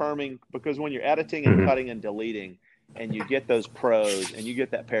was affirming, because when you're editing and cutting and deleting and you get those prose and you get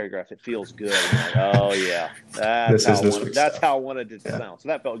that paragraph, it feels good. And you're like, oh yeah, that's how I wanted it to sound. So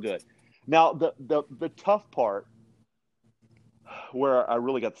that felt good. Now the tough part, where I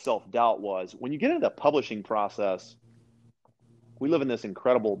really got self-doubt, was when you get into the publishing process. We live in this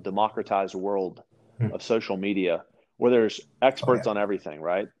incredible democratized world of social media where there's experts on everything,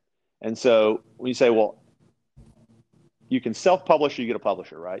 right? And so when you say, well, you can self-publish or you get a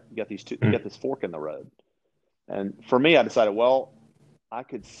publisher, right? You got these two, you got this fork in the road. And for me, I decided, well, I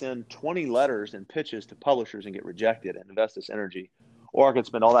could send 20 letters and pitches to publishers and get rejected and invest this energy, or I could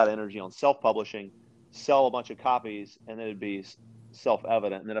spend all that energy on self-publishing, sell a bunch of copies, and then it'd be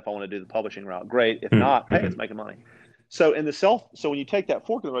self-evident. And then if I want to do the publishing route, great. If not, hey, it's making money. So when you take that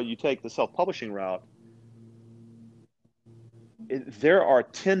fork in the road, you take the self-publishing route. There are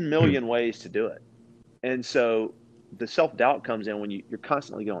 10 million ways to do it, and so the self-doubt comes in when you're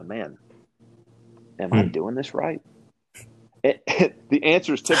constantly going, "Man, am I doing this right?" The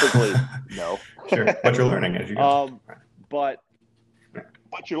answer is typically no. Sure, but you're learning as you go. But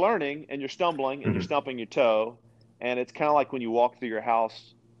you're learning, and you're stumbling, and you're stumping your toe, and it's kind of like when you walk through your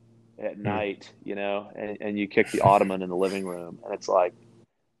house at night, and you kick the ottoman in the living room, and it's like,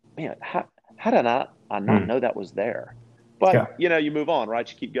 man, how did I not know that was there? But you move on,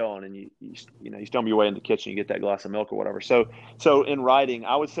 right? You keep going, and you stumble your way in the kitchen, you get that glass of milk or whatever. So in writing,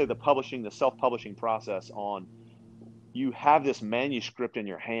 I would say the self-publishing process you have this manuscript in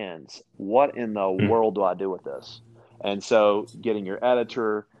your hands. What in the world do I do with this? And so getting your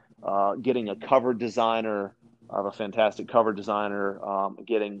editor, getting a cover designer. I have a fantastic cover designer,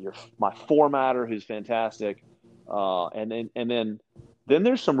 getting my formatter, who's fantastic. And then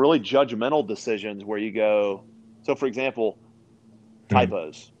there's some really judgmental decisions where you go, so for example,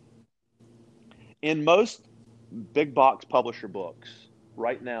 typos. In most big box publisher books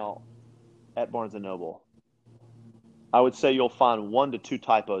right now at Barnes & Noble, I would say you'll find 1 to 2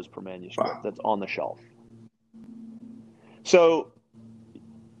 typos per manuscript that's on the shelf. So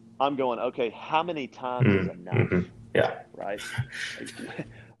I'm going, okay, how many times is enough? Yeah. Right.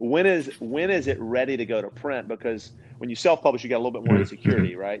 When is it ready to go to print? Because when you self-publish, you got a little bit more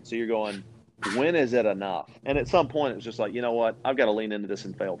insecurity, right? So you're going, when is it enough? And at some point, it was just like, you know what? I've got to lean into this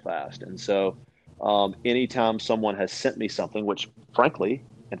and fail fast. And so anytime someone has sent me something, which frankly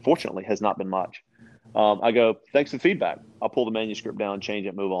and fortunately has not been much, I go, thanks for the feedback. I'll pull the manuscript down, change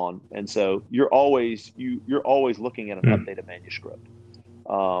it, move on. And so you're always looking at an updated manuscript.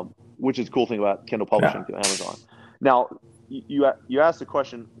 Which is the cool thing about Kindle publishing through Amazon. Now, you asked the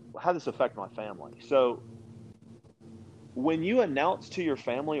question, how does this affect my family? So when you announce to your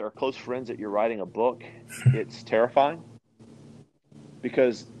family or close friends that you're writing a book, it's terrifying,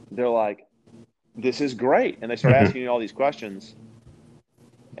 because they're like, this is great. And they start asking you all these questions.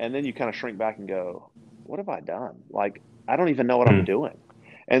 And then you kind of shrink back and go, what have I done? Like, I don't even know what I'm doing.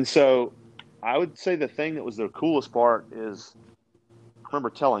 And so I would say the thing that was the coolest part is, I remember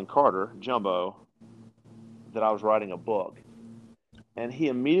telling Carter, Jumbo, that I was writing a book. And he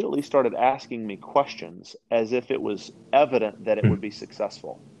immediately started asking me questions as if it was evident that it would be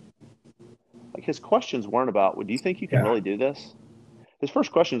successful. Like, his questions weren't about, well, do you think you can really do this? His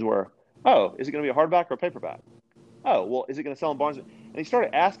first questions were, oh, is it going to be a hardback or a paperback? Oh, well, is it going to sell in Barnes? And he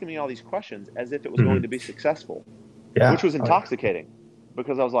started asking me all these questions as if it was going to be successful, which was intoxicating,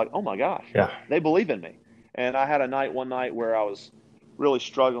 because I was like, oh my gosh, they believe in me. And I had one night where I was really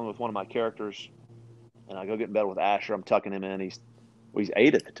struggling with one of my characters, and I go get in bed with Asher. I'm tucking him in. He's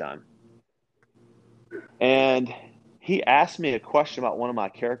 8 at the time. And he asked me a question about one of my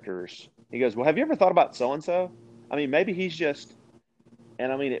characters. He goes, well, have you ever thought about so-and-so? I mean, maybe he's just,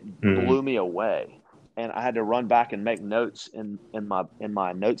 and I mean, it blew me away. And I had to run back and make notes in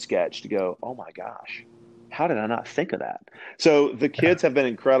my note sketch to go, oh my gosh, how did I not think of that? So the kids have been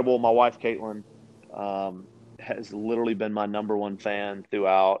incredible. My wife, Caitlin, has literally been my number one fan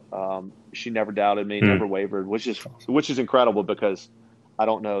throughout. She never doubted me, never wavered, which is incredible, because I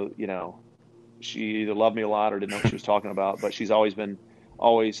don't know, she either loved me a lot or didn't know what she was talking about, but she's always thought it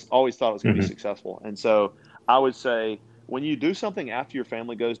was going to be successful. And so I would say, when you do something after your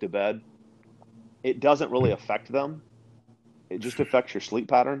family goes to bed, it doesn't really affect them. It just affects your sleep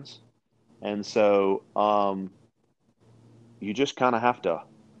patterns. And so you just kind of have to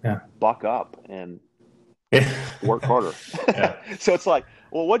buck up and work harder. So it's like,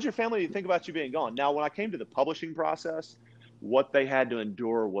 well, what'd your family think about you being gone? Now, when I came to the publishing process, what they had to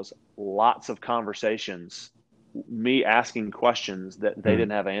endure was lots of conversations, me asking questions that they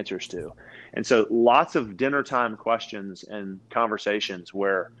didn't have answers to. And so lots of dinner time questions and conversations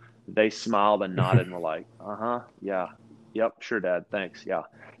where they smiled and nodded and were like, yeah, yep, sure, Dad, thanks, yeah.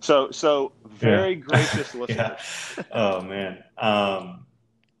 So very gracious listeners. Oh, man.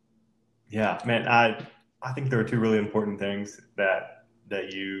 Man, I think there are two really important things that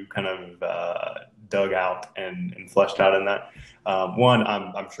you kind of dug out and fleshed out in that. One,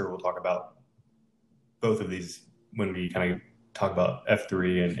 I'm sure we'll talk about both of these when we kind of talk about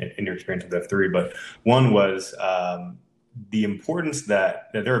F3 and your experience with F3. But one was the importance that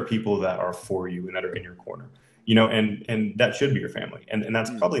there are people that are for you and that are in your corner, and that should be your family. And that's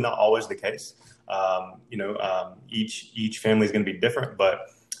probably not always the case. Each family is going to be different, but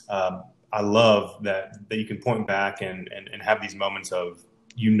I love that you can point back and have these moments of,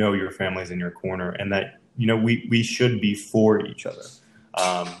 your family's in your corner, and that, we should be for each other.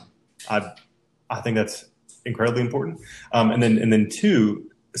 I think that's incredibly important. And then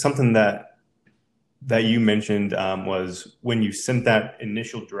two, something that you mentioned was when you sent that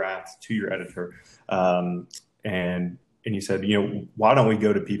initial draft to your editor, and you said, why don't we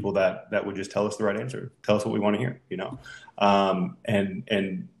go to people that would just tell us the right answer, tell us what we want to hear,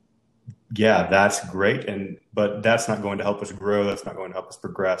 and yeah, that's great. But that's not going to help us grow. That's not going to help us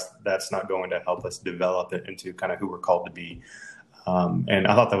progress. That's not going to help us develop it into kind of who we're called to be. And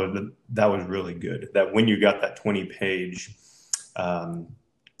I thought that was really good, that when you got that 20-page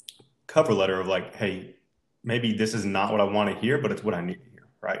cover letter of like, hey, maybe this is not what I want to hear, but it's what I need to hear.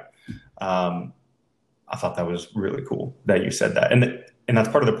 Right. I thought that was really cool that you said that. And that's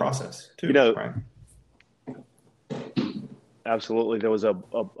part of the process too. Right? Absolutely. There was a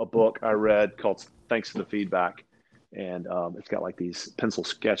book I read called Thanks for the Feedback, and it's got like these pencil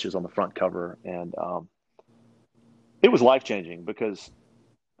sketches on the front cover, and it was life-changing because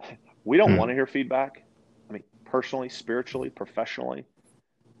we don't want to hear feedback. I mean, personally, spiritually, professionally.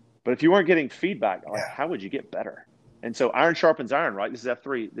 But if you weren't getting feedback, like, how would you get better? And so iron sharpens iron, right? This is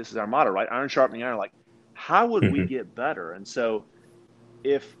F3. This is our motto, right? Iron sharpening iron. Like, how would we get better? And so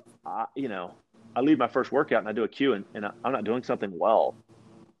if, I lead my first workout and I do a cue and I'm not doing something well,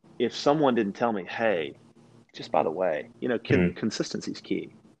 if someone didn't tell me, hey, just by the way, consistency is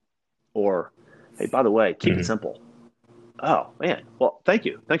key. Or, hey, by the way, keep it simple. Oh, man. Well, thank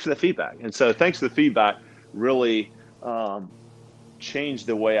you. Thanks for the feedback. And so thanks for the feedback really changed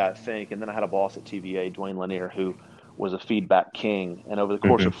the way I think. And then I had a boss at TVA, Dwayne Lanier, who was a feedback king. And over the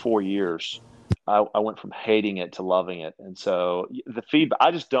course of 4 years, I went from hating it to loving it. And so the feedback,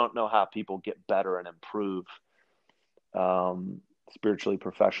 I just don't know how people get better and improve spiritually,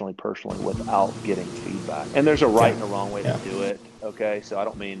 professionally, personally without getting feedback. And there's a right and a wrong way to do it. Okay. So I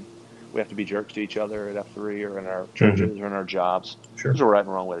don't mean we have to be jerks to each other at F3 or in our churches or in our jobs. Sure. There's a right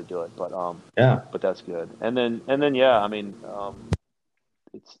and wrong way to do it, but that's good. And then, I mean,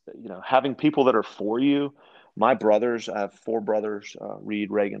 it's, having people that are for you. My brothers, I have 4 brothers,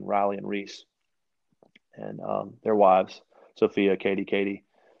 Reed, Reagan, Riley, and Reese, and their wives, Sophia, Katie,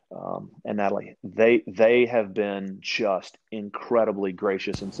 and Natalie. They have been just incredibly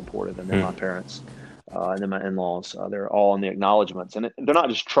gracious and supportive, and then my parents. And then my in-laws, they're all in the acknowledgments, and they're not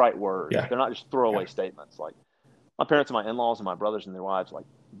just trite words. They're not just throwaway statements. Like my parents and my in-laws and my brothers and their wives, like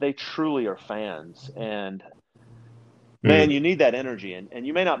they truly are fans. And man, you need that energy. And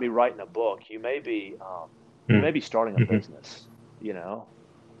you may not be writing a book. You may be starting a business,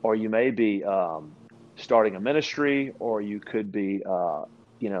 or you may be starting a ministry, or you could be,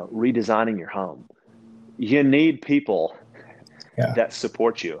 redesigning your home. You need people that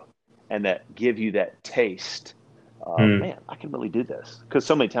support you and that give you that taste of, man, I can really do this. Because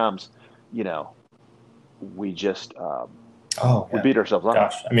so many times, we just we beat ourselves up.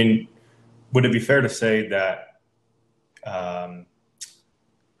 Gosh, I mean, would it be fair to say that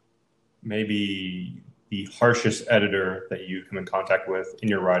maybe the harshest editor that you come in contact with in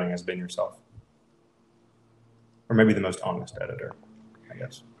your writing has been yourself? Or maybe the most honest editor, I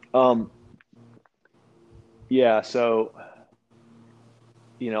guess. So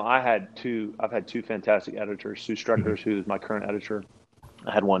I've had two fantastic editors. Sue Streckers, who's my current editor.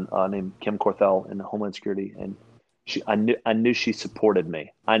 I had one named Kim Corthell in Homeland Security, and I knew she supported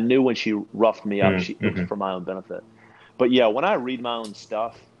me. I knew when she roughed me up, it was for my own benefit. But when I read my own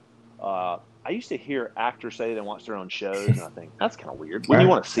stuff, I used to hear actors say they watch their own shows, and I think that's kind of weird. When you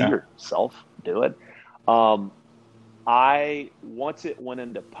want to see yourself do it. Once it went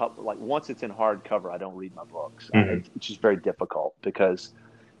into once it's in hardcover, I don't read my books. It's just very difficult because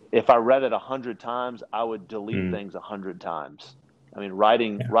if I read it 100 times, I would delete things 100 times. I mean,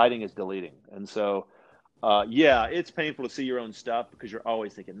 writing is deleting. And so, it's painful to see your own stuff because you're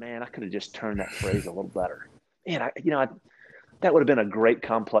always thinking, man, I could have just turned that phrase a little better. Man, that would have been a great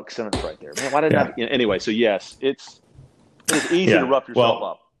complex sentence right there. Man, why didn't I? Anyway, so yes, it's easy to rough yourself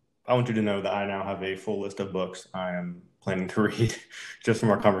up. I want you to know that I now have a full list of books I am planning to read just from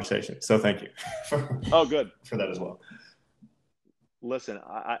our conversation. So thank you. Good. For that as well. Listen,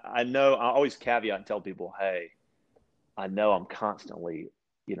 I know I always caveat and tell people, hey, I know I'm constantly,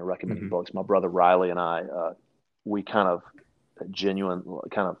 recommending books. My brother Riley and I, we kind of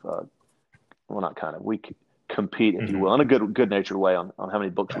we compete, if you will, in a good-natured way on how many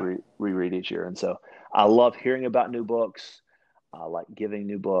books we read each year. And so I love hearing about new books. I like giving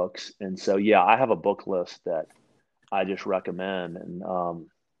new books. And so, I have a book list that I just recommend. And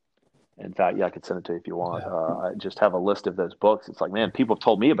in fact, I could send it to you if you want. I just have a list of those books. It's like, man, people have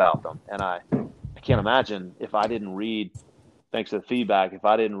told me about them. And I can't imagine if I didn't read, thanks to the feedback, if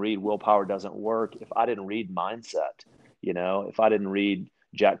I didn't read Willpower Doesn't Work, if I didn't read Mindset, if I didn't read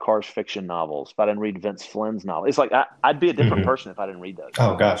Jack Carr's fiction novels, if I didn't read Vince Flynn's novel, it's like I'd be a different person if I didn't read those.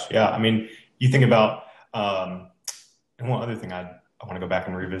 Oh, gosh. Yeah. I mean, you think about and one other thing I want to go back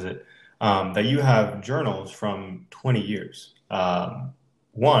and revisit, that you have journals from 20 years.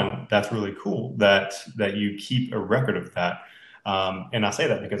 One, that's really cool that you keep a record of that. And I say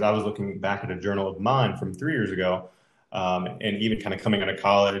that because I was looking back at a journal of mine from 3 years ago, and even kind of coming out of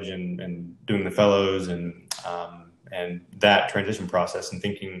college and doing the fellows and that transition process and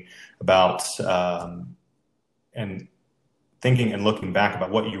thinking about and thinking and looking back about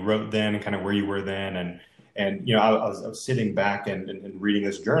what you wrote then and kind of where you were then. And I was sitting back and reading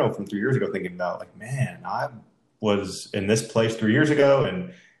this journal from 3 years ago, thinking about like, man, I was in this place 3 years ago,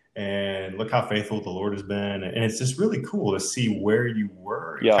 and look how faithful the Lord has been. And it's just really cool to see where you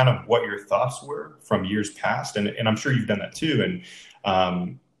were, and kind of what your thoughts were from years past. And I'm sure you've done that too.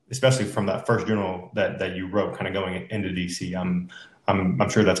 And especially from that first journal that you wrote, kind of going into DC, I'm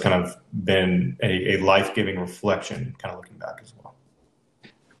sure that's kind of been a life-giving reflection, kind of looking back as well.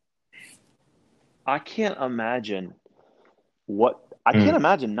 I can't imagine not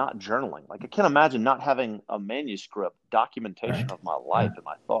journaling. Like I can't imagine not having a manuscript documentation of my life and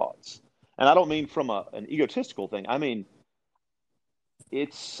my thoughts. And I don't mean from an egotistical thing. I mean,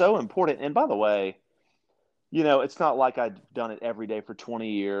 it's so important. And by the way, it's not like I've done it every day for 20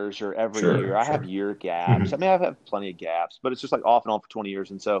 years or every year. I have year gaps. I mean, I've had plenty of gaps, but it's just like off and on for 20 years.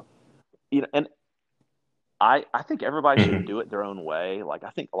 And so, and I think everybody should do it their own way. Like, I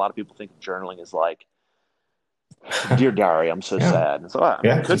think a lot of people think journaling is like, dear diary, I'm so sad. And so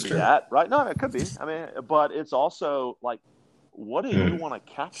it could be that, right? No, it could be. I mean, but it's also like, what do you want to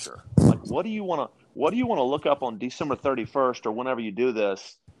capture? Like, what do you want to look up on December 31st or whenever you do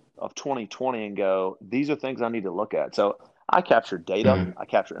this of 2020 and go, these are things I need to look at. So I capture data. I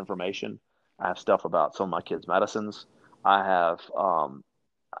capture information. I have stuff about some of my kids' medicines. I have,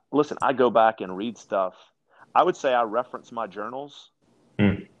 I go back and read stuff. I would say I reference my journals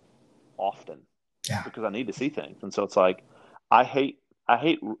often because I need to see things. And so it's like, I hate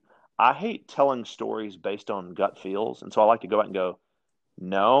telling stories based on gut feels. And so I like to go back and go,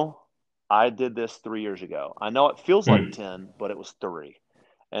 no, I did this 3 years ago. I know it feels like 10, but it was 3.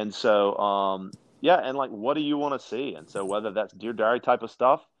 And so, and like, what do you want to see? And so whether that's Dear Diary type of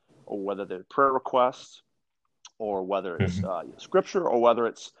stuff, or whether they're prayer requests, or whether it's scripture, or whether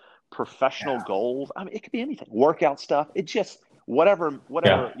it's professional goals. I mean, it could be anything. Workout stuff. It just whatever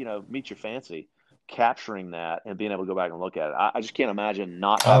meets your fancy. Capturing that and being able to go back and look at it. I just can't imagine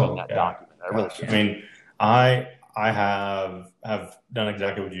not having that document. I really can't. I mean, I have done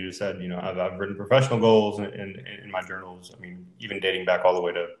exactly what you just said. I've written professional goals in my journals. I mean, even dating back all the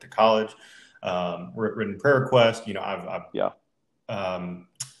way to college. Written prayer requests. I've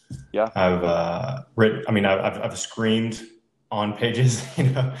written. I mean, I've screamed on pages.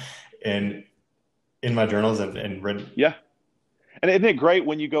 in my journals and written. Yeah, and isn't it great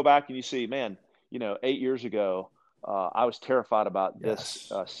when you go back and you see, man, 8 years ago, I was terrified about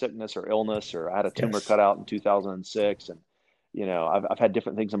this sickness or illness, or I had a tumor cut out in 2006. And, I've had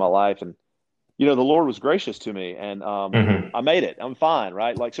different things in my life, and, the Lord was gracious to me, and I made it. I'm fine.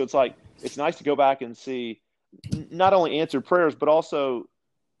 Right. Like, so it's like, it's nice to go back and see not only answered prayers, but also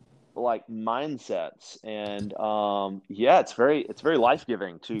like mindsets. And it's very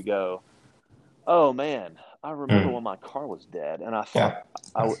life-giving to go, oh man, I remember when my car was dead, and I thought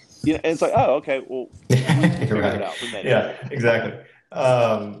I would, and it's like, oh, okay, well, we figured it out. We made it. Yeah, exactly.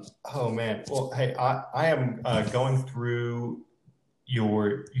 Oh man. Well, hey, I am going through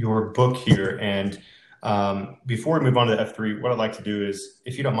your book here, and before we move on to the F3, what I'd like to do is,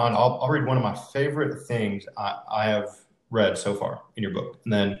 if you don't mind, I'll read one of my favorite things I have read so far in your book,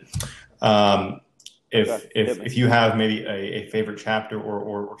 and then if you have maybe a favorite chapter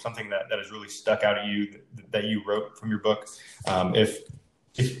or something that has really stuck out at you that you wrote from your book,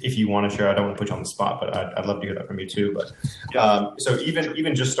 if you want to share, I don't want to put you on the spot, but I'd love to hear that from you too. But so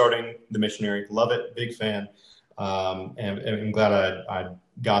even just starting The Missionary, love it, big fan, and I'm glad I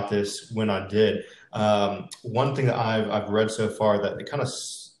got this when I did. One thing that I've read so far that kind of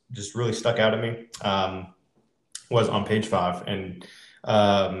just really stuck out at me was on page 5, and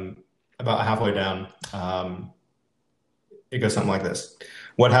about halfway down, it goes something like this: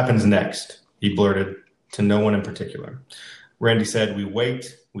 "What happens next?" he blurted, to no one in particular. Randy said, "We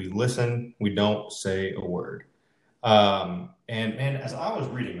wait, we listen, we don't say a word." And as I was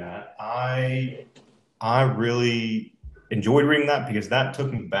reading that, I really enjoyed reading that, because that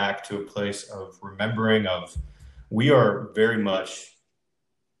took me back to a place of remembering of we are very much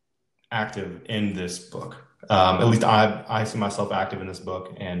active in this book. At least I see myself active in this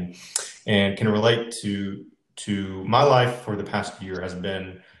book, and can relate to my life for the past year has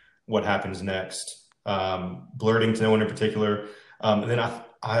been what happens next. Blurting to no one in particular. And then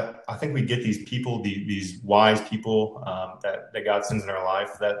I think we get these people, these wise people that God sends in our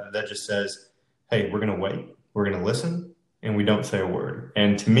life that just says, "Hey, we're going to wait, we're going to listen, and we don't say a word."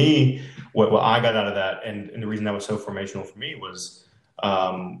 And to me, what I got out of that, and the reason that was so formational for me was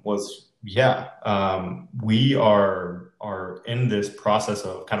we are in this process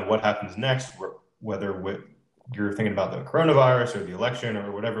of kind of what happens next, whether you're thinking about the coronavirus or the election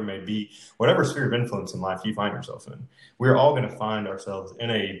or whatever it may be, whatever sphere of influence in life you find yourself in, we're all going to find ourselves in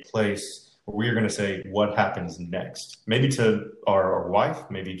a place where we are going to say, what happens next? Maybe to our wife,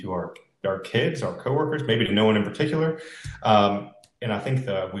 maybe to our kids, our coworkers, maybe to no one in particular. And I think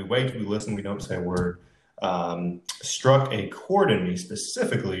that we wait, we listen, we don't say a word, struck a chord in me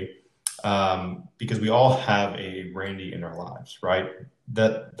specifically, because we all have a Randy in our lives, right?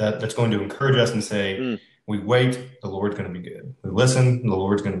 That's going to encourage us and say, we wait, the Lord's going to be good. We listen, the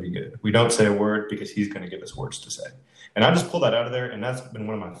Lord's going to be good. We don't say a word because he's going to give us words to say. And I just pulled that out of there, and that's been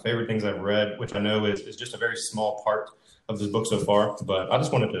one of my favorite things I've read, which I know is just a very small part of this book so far. But I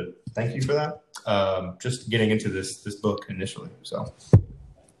just wanted to thank you for that, just getting into this book initially. So,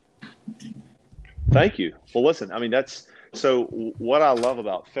 thank you. Well, listen, I mean, so what I love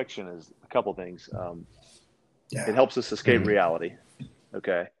about fiction is a couple things. It helps us escape reality.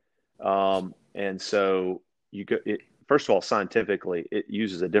 Okay. And so first of all, scientifically, it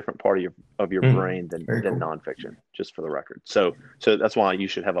uses a different part of your brain than nonfiction, just for the record. So that's why you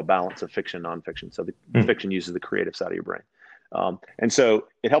should have a balance of fiction and nonfiction. So the fiction uses the creative side of your brain. And so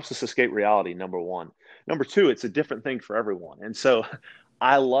it helps us escape reality, number one. Number two, it's a different thing for everyone. And so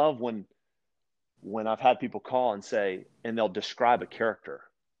I love when I've had people call and say, and they'll describe a character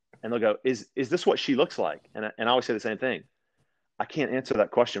and they'll go, is this what she looks like? And I always say the same thing. I can't answer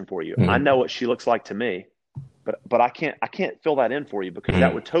that question for you. I know what she looks like to me, but I can't fill that in for you, because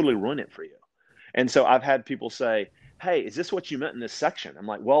that would totally ruin it for you. And so I've had people say, "Hey, is this what you meant in this section?" I'm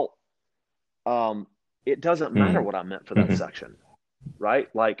like, well, it doesn't matter what I meant for that section, right?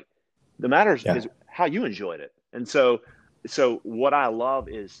 Like, the matters is how you enjoyed it. And so what I love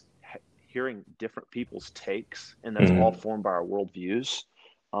is hearing different people's takes, and that's all formed by our worldviews,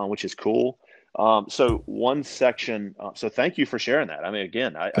 which is cool. So one section, so thank you for sharing that. I mean,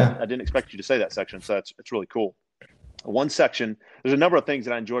 again, I didn't expect you to say that section, so it's really cool. One section, there's a number of things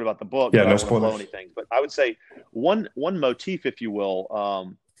that I enjoyed about the book. Yeah, no spoilers. I don't want to blow anything, but I would say one motif, if you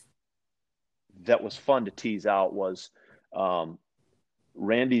will, that was fun to tease out was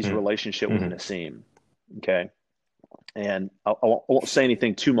Randy's relationship with Nassim. Okay. And I won't say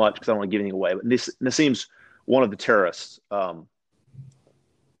anything too much because I don't want to give anything away, but Nassim's one of the terrorists,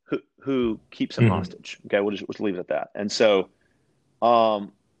 who keeps him hostage. Okay, we'll just leave it at that. And so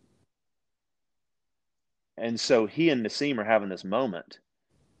he and Nassim are having this moment,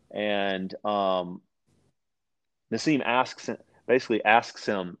 and Nassim asks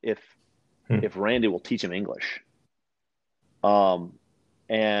him if Randy will teach him English.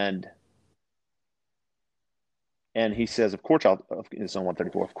 And he says, "Of course, it's on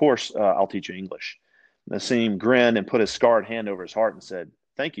 134. Of course, I'll teach you English." Nassim grinned and put his scarred hand over his heart and said,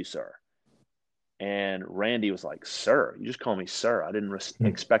 "Thank you, sir." And Randy was like, "Sir? You just call me sir. I didn't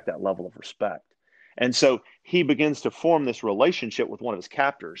expect that level of respect." And so he begins to form this relationship with one of his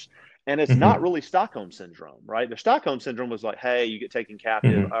captors. And it's not really Stockholm Syndrome, right? The Stockholm Syndrome was like, hey, you get taken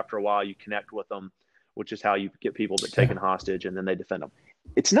captive. After a while, you connect with them which is how you get people that taken hostage and then they defend them.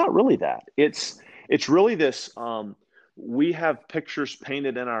 It's not really that. It's really this. We have pictures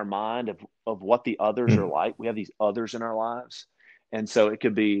painted in our mind of what the others are like. We have these others in our lives. And so it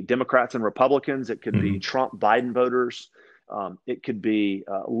could be Democrats and Republicans. It could be Trump, Biden voters. It could be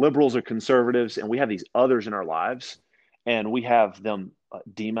liberals or conservatives. And we have these others in our lives, and we have them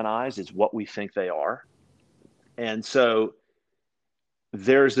demonized as what we think they are. And so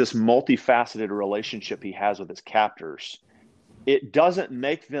there's this multifaceted relationship he has with his captors. It doesn't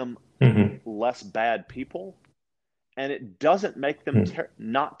make them less bad people, and it doesn't make them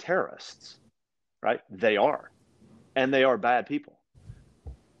not terrorists, right? They are, and they are bad people.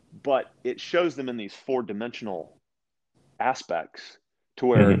 But it shows them in these four-dimensional aspects to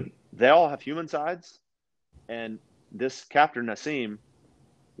where they all have human sides, and this captor Nassim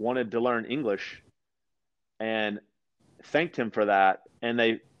wanted to learn English and thanked him for that, and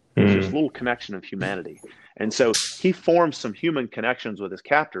there's this little connection of humanity. And so he forms some human connections with his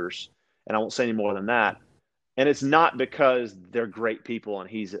captors, and I won't say any more than that. And it's not because they're great people and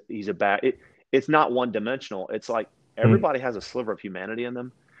he's a bad. It's not one-dimensional. It's like everybody has a sliver of humanity in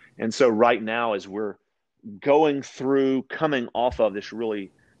them. And so right now, as we're coming off of this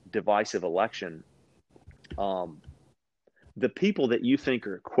really divisive election, the people that you think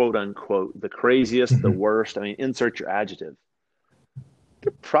are quote unquote the craziest, the worst, I mean, insert your adjective,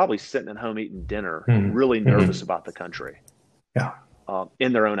 they're probably sitting at home eating dinner, really nervous about the country. Yeah.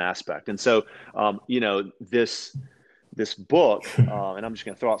 In their own aspect. And so, this book, and I'm just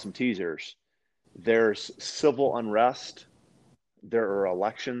going to throw out some teasers. There's civil unrest. There are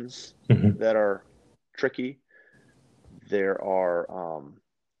elections that are tricky. There's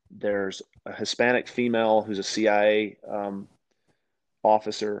a Hispanic female who's a CIA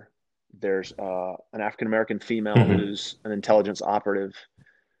officer. There's an African-American female who's an intelligence operative.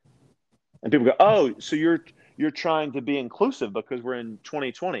 And people go, oh, so you're trying to be inclusive because we're in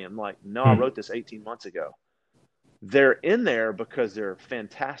 2020. I'm like, no, I wrote this 18 months ago. They're in there because they're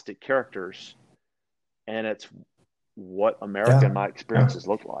fantastic characters, and it's what America and my experiences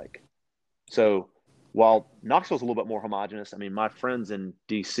look like. So while Knoxville's a little bit more homogenous, I mean, my friends in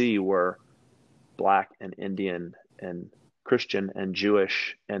D.C. were Black and Indian and Christian and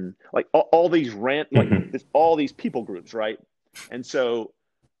Jewish and like all these all these people groups, right? And so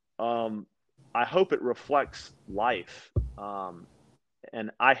I hope it reflects life.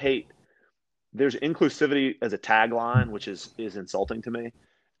 And I hate there's inclusivity as a tagline, which is insulting to me.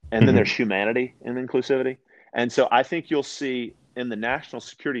 And then there's humanity in inclusivity. And so I think you'll see in the national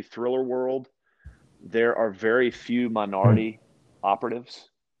security thriller world, there are very few minority operatives.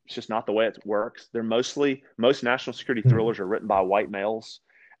 It's just not the way it works. Most national security thrillers are written by white males,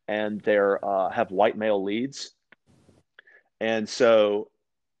 and they're have white male leads. And so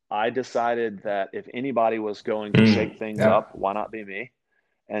I decided that if anybody was going to shake things up, why not be me?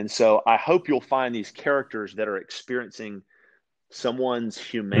 And so I hope you'll find these characters that are experiencing someone's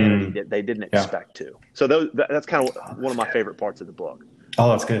humanity that they didn't expect to. So that's kind of one of my favorite parts of the book. Oh,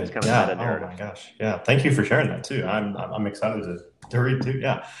 that's good. It's kind of meta-narrative. Oh my gosh. Yeah. Thank you for sharing that too. I'm excited to read too.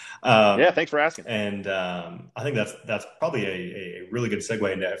 Yeah. Thanks for asking. And I think that's probably a really good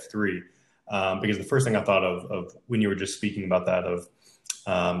segue into F3 because the first thing I thought of when you were just speaking about that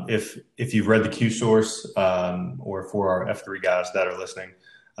if you've read the Q source or for our F3 guys that are listening,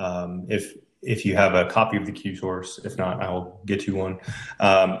 if you have a copy of the Q source, if not, I will get you one.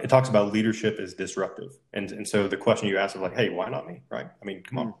 It talks about leadership is disruptive. And so the question you asked of like, hey, why not me? Right. I mean,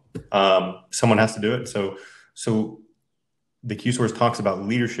 come on. Someone has to do it. So the Q source talks about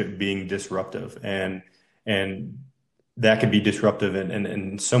leadership being disruptive and that could be disruptive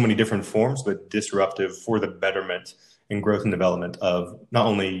in so many different forms, but disruptive for the betterment and growth and development of not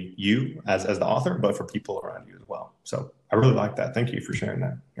only you as the author, but for people around you as well. So I really like that. Thank you for sharing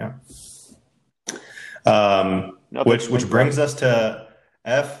that. Yeah. Which brings us to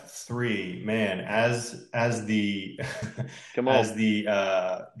F3, man, as the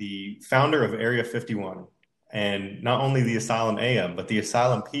the founder of Area 51 and not only the Asylum AM, but the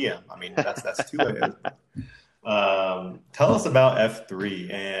Asylum PM. I mean, that's two ways. Tell us about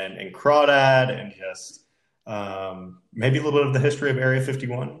F3 and Crawdad and just maybe a little bit of the history of Area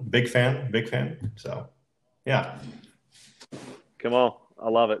 51. Big fan. So, yeah. Come on. I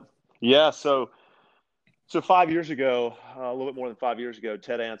love it. Yeah. So 5 years ago, a little bit more than 5 years ago,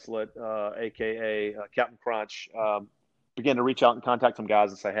 Ted Ancelet, a.k.a. Captain Crunch, began to reach out and contact some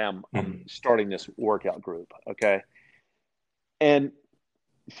guys and say, hey, I'm starting this workout group. Okay. And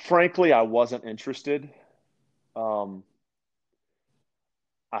frankly, I wasn't interested. I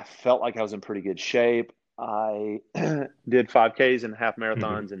felt like I was in pretty good shape. I did 5Ks and half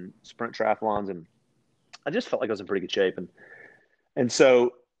marathons and sprint triathlons. And I just felt like I was in pretty good shape. And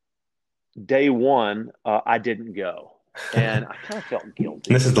so day one, I didn't go. And I kind of felt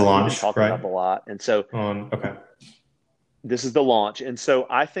guilty. This is the We've been launch, talking right? about it a lot. And so Okay. this is the launch. And so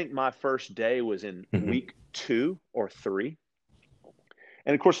I think my first day was in Mm-hmm. week 2 or 3.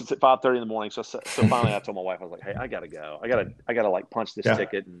 And of course it's at 5:30 in the morning. So finally I told my wife, I was like, hey, I gotta go. I gotta like punch this Yeah.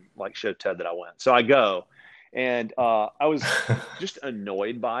 ticket and like show Ted that I went. So I go. And I was just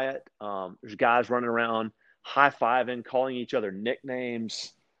annoyed by it. There's guys running around, high-fiving, calling each other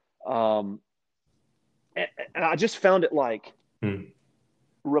nicknames. Um, and I just found it like Mm.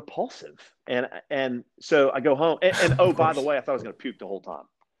 repulsive. And so I go home. And oh, Of by the course. way, I thought I was going to puke the whole time.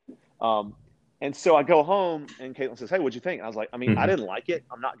 Um, and so I go home, and Caitlin says, "Hey, what'd you think?" And I was like, "I mean, I Mm-hmm. didn't like it.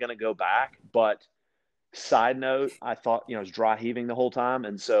 I'm not going to go back." But side note, I thought, I was dry heaving the whole time,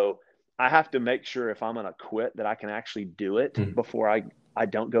 and so I have to make sure if I'm going to quit that I can actually do it Mm. before I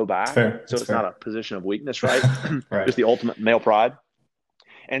don't go It's back. fair. So It's it's not a fair. position of weakness, right? Right. Just the ultimate male pride.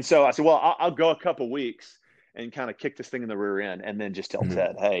 And so I said, well, I'll go a couple weeks and kind of kick this thing in the rear end, and then just tell Mm-hmm.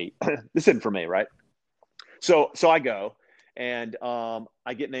 Ted, hey, this isn't for me, right? So I go, and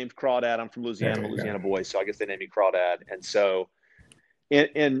I get named Crawdad. I'm from Louisiana. I'm There a you go. Louisiana boy, so I guess they named me Crawdad. And so in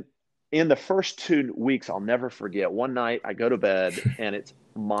in in the first 2 weeks, I'll never forget. One night I go to bed and it's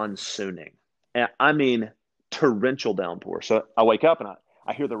monsooning, and I mean torrential downpour. So I wake up and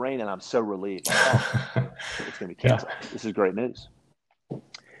I hear the rain, and I'm so relieved, like, oh, it's going to be Yeah. canceled. This is great news.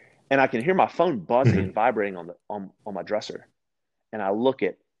 And I can hear my phone buzzing and Mm-hmm. vibrating on my dresser, and I look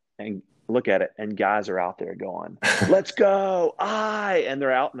at it, and guys are out there going, "Let's go!" And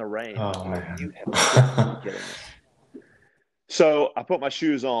they're out in the rain, and Oh I'm like, man. "You have got to be kidding me!" So I put my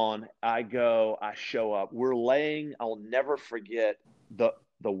shoes on. I go. I show up. We're laying. I'll never forget the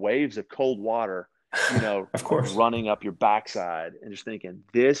waves of cold water, Of course. running up your backside, and just thinking,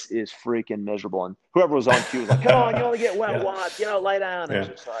 this is freaking miserable. And whoever was on cue was like, "Come on, you only get wet Yeah. once. Lay down." And it's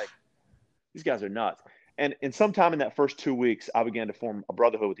Yeah. just like, these guys are nuts. And sometime in that first 2 weeks, I began to form a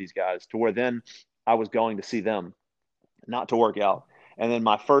brotherhood with these guys, to where then I was going to see them, not to work out. And then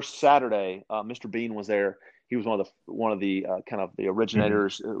my first Saturday, Mr. Bean was there. He was one of the kind of the Mm-hmm.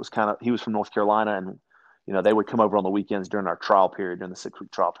 originators. It was he was from North Carolina, and they would come over on the weekends during our trial period, during the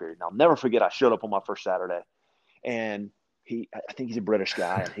 6-week trial period. And I'll never forget, I showed up on my first Saturday, and I think he's a British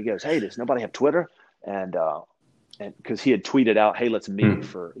guy, and he goes, "Hey, does nobody have Twitter?" And because he had tweeted out, "Hey, let's meet Mm.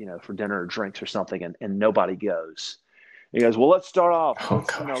 for dinner or drinks or something," and nobody goes. He goes, "Well, let's start off. Oh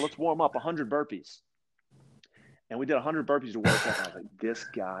Let's gosh. warm up 100 burpees." And we did 100 burpees to work out. And I was like, "This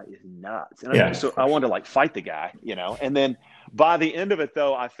guy is nuts." And Yeah. so Of I course. wanted to like fight the guy. And then by the end of it,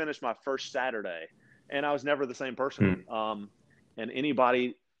 though, I finished my first Saturday, and I was never the same person. Mm. And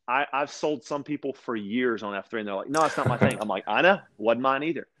anybody, I've sold some people for years on F3, and they're like, "No, it's not my thing." I'm like, "I know, wasn't mine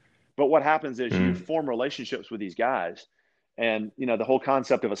either." But what happens is you Mm. form relationships with these guys, and the whole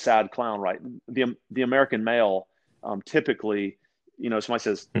concept of a sad clown, right? The American male, typically, somebody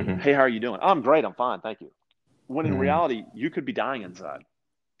says, Mm-hmm. "Hey, how are you doing?" "I'm great. I'm fine. Thank you." When in Mm. reality, you could be dying inside.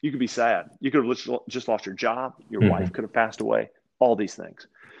 You could be sad. You could have just lost your job. Your wife Mm-hmm. could have passed away. All these things.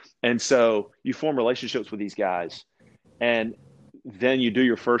 And so you form relationships with these guys, and then you do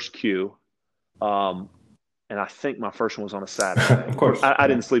your first Q. Um, and I think my first one was on a Saturday. Of Of course, course. I Yeah.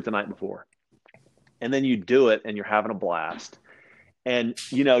 didn't sleep the night before. And then you do it, and you're having a blast. And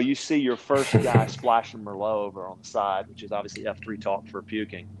you see your first guy splashing Merlot over on the side, which is obviously F3 talk for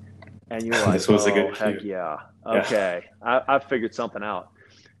puking. And you're like, This was a "Oh, good heck cue. yeah. Yeah. Okay. I've figured something out."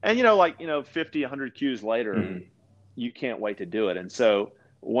 And 50, 100 Qs later, Mm-hmm. you can't wait to do it. And so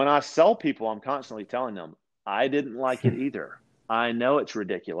when I sell people, I'm constantly telling them, I didn't like it either. I know it's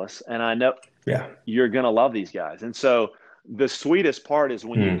ridiculous, and I know Yeah. you're going to love these guys. And so the sweetest part is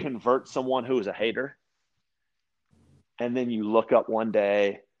when you Mm. convert someone who is a hater, and then you look up one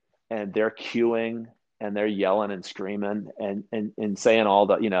day and they're queuing and they're yelling and screaming and saying all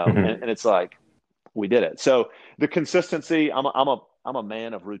the, Mm-hmm. and it's like, we did it. So the consistency, I'm a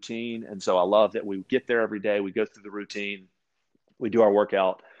man of routine. And so I love that we get there every day. We go through the routine. We do our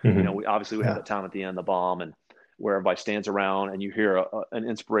workout. Mm-hmm. We have Yeah. that time at the end, the bomb, and where everybody stands around and you hear an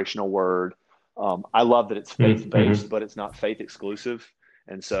inspirational word. I love that it's faith based, Mm-hmm. but it's not faith exclusive.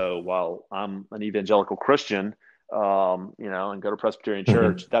 And so while I'm an evangelical Christian, and go to Presbyterian Mm-hmm.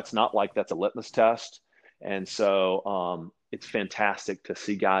 Church, that's a litmus test. And so it's fantastic to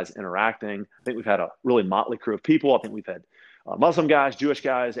see guys interacting. I think we've had a really motley crew of people. I think we've had Muslim guys, Jewish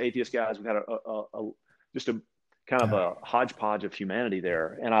guys, atheist guys. We've had just a kind of Yeah. a hodgepodge of humanity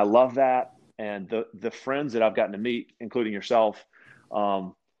there, and I love that. And the friends that I've gotten to meet, including yourself,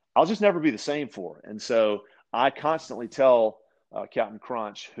 I'll just never be the same for. And so I constantly tell Captain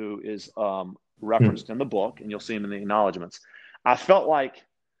Crunch, who is referenced in the book, and you'll see him in the acknowledgments. I felt like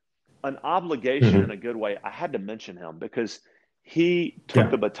an obligation in a good way. I had to mention him because he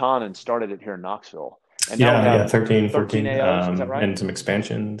took the baton and started it here in Knoxville. And now we have 13, 14, AOs, is that right? And some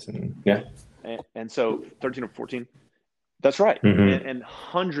expansions, and so 13 or 14. That's right. And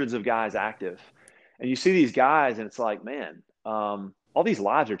hundreds of guys active. And you see these guys, and it's like, man, all these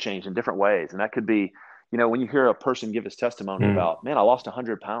lives are changed in different ways. And that could be, when you hear a person give his testimony about, man, I lost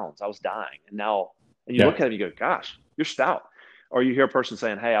 100 pounds, I was dying, and you look at him, you go, gosh, you're stout. Or you hear a person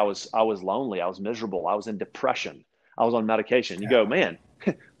saying, hey, I was lonely, I was miserable, I was in depression, I was on medication. You go, man,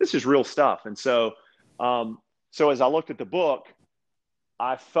 this is real stuff. And so as I looked at the book,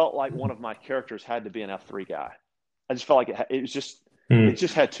 I felt like one of my characters had to be an F3 guy. I just felt like it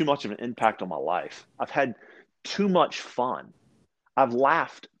just had too much of an impact on my life. I've had too much fun. I've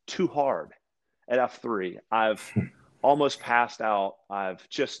laughed too hard at F3. I've almost passed out. I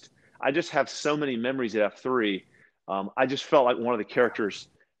just have so many memories at F3. I just felt like one of the characters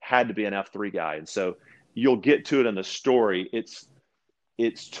had to be an F3 guy. And so you'll get to it in the story.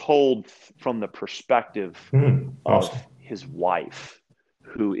 It's told from the perspective of his wife,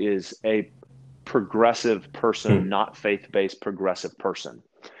 who is a progressive person, not faith-based progressive person.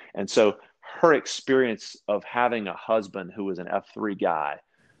 And so her experience of having a husband who was an F3 guy,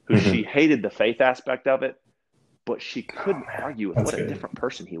 who she hated the faith aspect of it, but she couldn't argue with what a different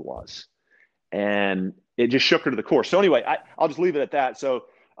person he was. And it just shook her to the core. So anyway, I'll just leave it at that. So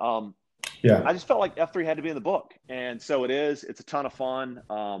I just felt like F3 had to be in the book. And so it is. It's a ton of fun.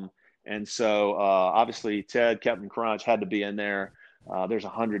 And so obviously Ted, Captain Crunch had to be in there. There's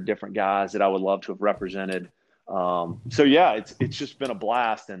 100 different guys that I would love to have represented. So yeah, it's just been a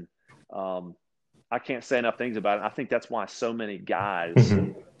blast. And I can't say enough things about it. I think that's why so many guys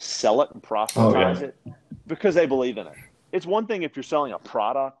sell it and proselytize it, because they believe in it. It's one thing if you're selling a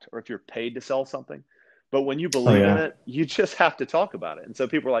product or if you're paid to sell something, but when you believe in it, you just have to talk about it. And so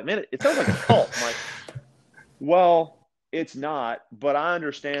people are like, man, it sounds like a cult. I'm like, well, it's not, but I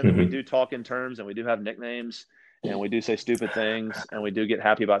understand that we do talk in terms, and we do have nicknames, and we do say stupid things, and we do get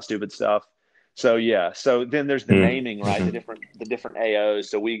happy about stupid stuff. So yeah. So then there's the naming, right? The different AOs.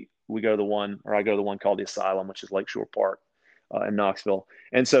 So we go to the one, or I go to the one called the Asylum, which is Lakeshore Park in Knoxville.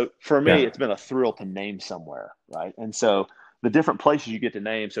 And so for me, it's been a thrill to name somewhere, right? And so the different places you get to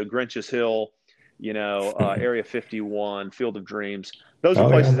name. So Grinch's Hill, Area 51, Field of Dreams. Those are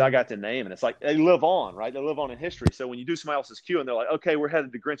places I got to name, and it's like they live on, right? They live on in history. So when you do somebody else's queue and they're like, okay, we're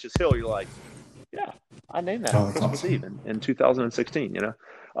headed to Grinch's Hill, you're like, yeah, I named that on Christmas Eve in 2016,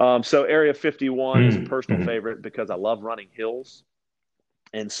 So Area 51 is a personal favorite because I love running hills.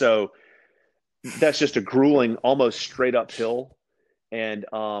 And so that's just a grueling, almost straight up hill. And,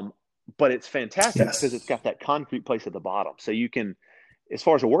 but it's fantastic because it's got that concrete place at the bottom. So you can, as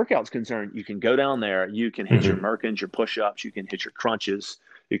far as the workout's concerned, you can go down there, you can hit your Merkins, your push-ups, you can hit your crunches,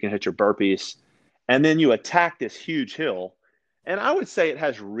 you can hit your burpees, and then you attack this huge hill. And I would say it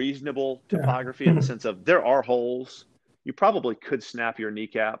has reasonable topography in the sense of there are holes. You probably could snap your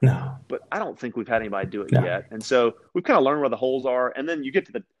kneecap, but I don't think we've had anybody do it yet. And so we've kind of learned where the holes are. And then you get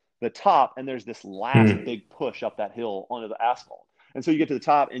to the top, and there's this last big push up that hill onto the asphalt. And so you get to the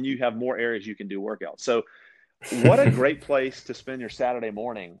top, and you have more areas you can do workouts. So what a great place to spend your Saturday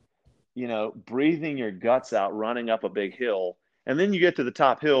morning, breathing your guts out, running up a big hill. And then you get to the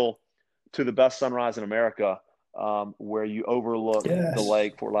top hill to the best sunrise in America, where you overlook the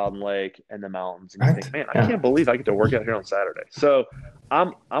lake, Fort Loudon Lake, and the mountains. And you think, man, I can't believe I get to work out here on Saturday. So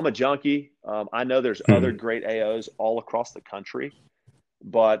I'm a junkie. I know there's other great AOs all across the country,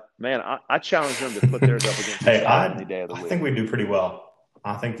 but man, I challenge them to put theirs up against any day of the week. I think we do pretty well.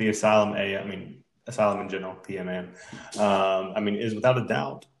 I think the Asylum Asylum in general, PMA, is without a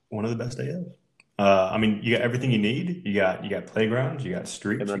doubt one of the best AOs. You got everything you need. You got playgrounds, you got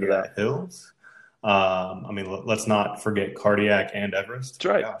streets, you got hills. Let's not forget Cardiac and Everest. That's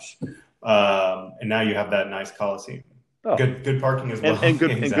right. Gosh. And now you have that nice Coliseum. Oh. Good parking as well. And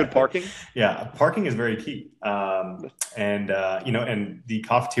good parking. Yeah, parking is very key. And the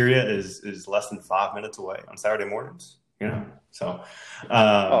cafeteria is less than 5 minutes away on Saturday mornings. So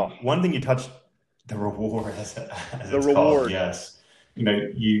one thing you touched, the reward, as it's called. Yes.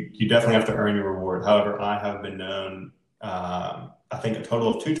 You definitely have to earn your reward. However, I have been known, I think a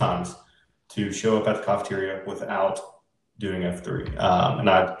total of 2 times, to show up at the cafeteria without doing F3. And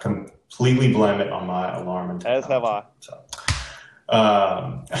I completely blame it on my alarm. And as have I. So,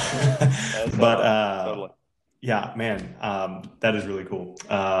 totally. Yeah, man, that is really cool.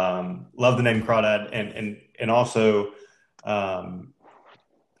 Love the name Crawdad, and also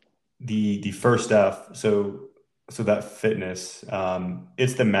the first F. So so that fitness,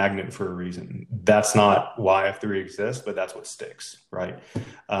 it's the magnet for a reason. That's not why F3 exists, but that's what sticks, right?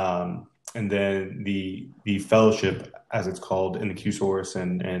 And then the fellowship, as it's called in the Q source,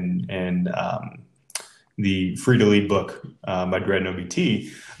 and the Free to Lead book by Dread No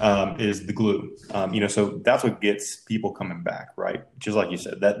BT is the glue. So that's what gets people coming back, right? Just like you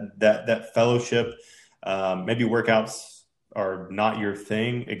said, that fellowship. Maybe workouts are not your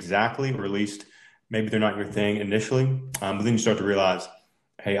thing exactly, or at least maybe they're not your thing initially. But then you start to realize,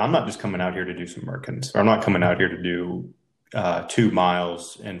 hey, I'm not just coming out here to do some Merkins, or I'm not coming out here to do 2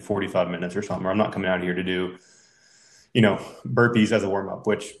 miles in 45 minutes or something, or I'm not coming out here to do, burpees as a warm up,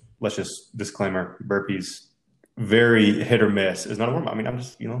 which, let's just disclaimer, burpees, very hit or miss, is not a warm up. I mean, I'm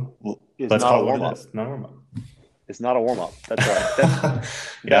just, let's call it what it is. Not a warm up. It's not a warm up. That's right.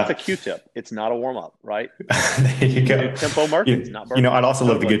 That's a Q-tip. It's not a warm up, right? There you go. Tempo Merkins, not burpees. I'd also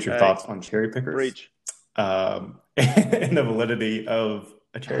love to get your thoughts on cherry pickers. Reach. And the validity of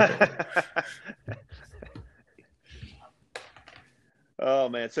a cherry picker. Oh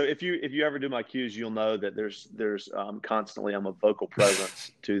man! So if you ever do my cues, you'll know that there's constantly I'm a vocal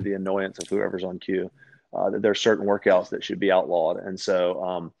presence to the annoyance of whoever's on cue. That there are certain workouts that should be outlawed, and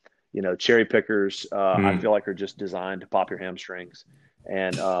so cherry pickers I feel like are just designed to pop your hamstrings,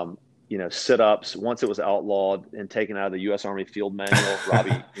 and sit-ups. Once it was outlawed and taken out of the U.S. Army Field Manual,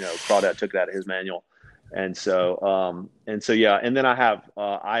 Robbie Crawdad took it out of his manual, and so yeah. And then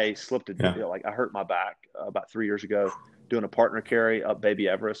I slipped I hurt my back about 3 years ago doing a partner carry up Baby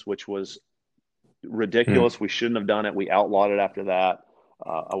Everest, which was ridiculous. We shouldn't have done it. We outlawed it after that.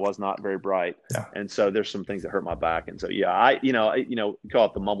 I was not very bright. Yeah. And so there's some things that hurt my back. And so, yeah, you call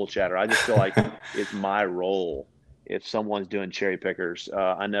it the mumble chatter. I just feel like it's my role. If someone's doing cherry pickers,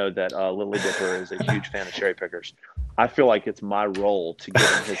 I know that Lily Dipper is a huge fan of cherry pickers. I feel like it's my role to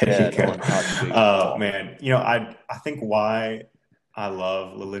get in his head on how to do it. Oh man. I think why I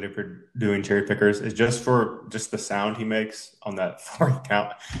love Lily Dipper doing cherry pickers is just the sound he makes on that 40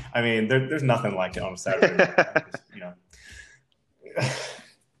 count. I mean, there's nothing like it on a Saturday.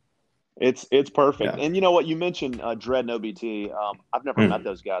 It's perfect. Yeah. And you know what? You mentioned Dread No BT. I've never met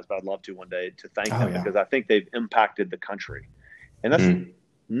those guys, but I'd love to one day to thank them because I think they've impacted the country. And that's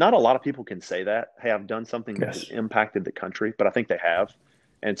not a lot of people can say that. Hey, I've done something that's impacted the country, but I think they have.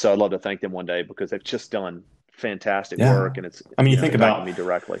 And so I'd love to thank them one day because they've just done fantastic work. And it's, you think about me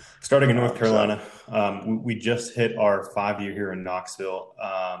directly. Starting in North Carolina, we just hit our 5-year here in Knoxville.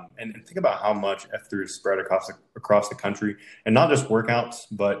 And think about how much F3 is spread across the country, and not just workouts,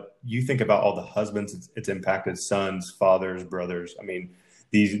 but you think about all the husbands it's impacted, sons, fathers, brothers. I mean,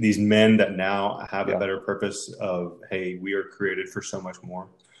 these men that now have a better purpose of, hey, we are created for so much more.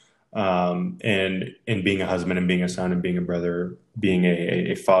 And in being a husband and being a son and being a brother, being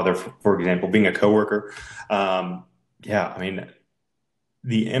a father, for example, being a coworker. I mean,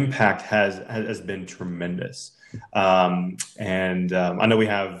 the impact has been tremendous. And I know we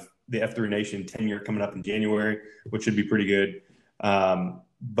have the F3 Nation 10-year coming up in January, which should be pretty good.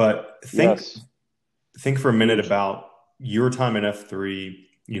 But think for a minute about your time in F3.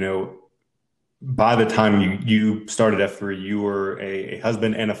 By the time you started F3, you were a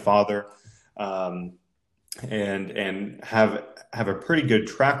husband and a father, and have a pretty good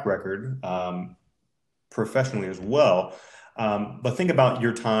track record professionally as well. But think about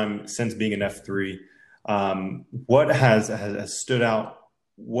your time since being an F3. What has stood out?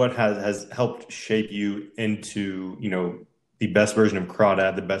 What has helped shape you into the best version of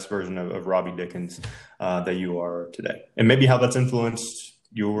Crawdad, the best version of Robbie Dickens that you are today, and maybe how that's influenced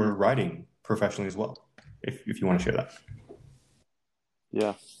your writing professionally as well, if you want to share that.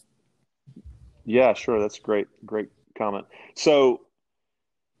 Yeah, sure. That's great comment. So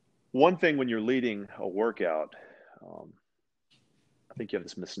one thing when you're leading a workout, I think you have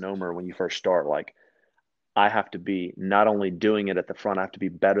this misnomer when you first start, like, I have to be not only doing it at the front, I have to be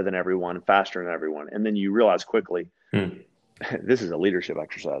better than everyone, faster than everyone. And then you realize quickly, this is a leadership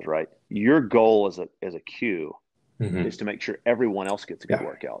exercise, right? Your goal as a Q is to make sure everyone else gets a good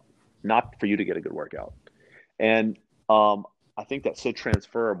workout, not for you to get a good workout. And I think that's so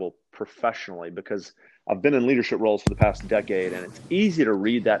transferable professionally because I've been in leadership roles for the past decade, and it's easy to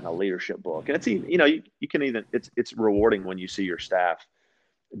read that in a leadership book. And it's, you can even, it's rewarding when you see your staff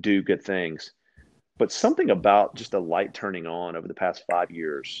do good things. But something about just a light turning on over the past 5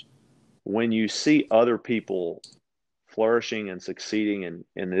 years, when you see other people flourishing and succeeding, and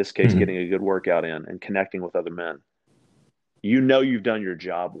in this case, getting a good workout in and connecting with other men, you've done your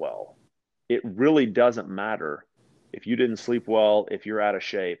job well. It really doesn't matter if you didn't sleep well, if you're out of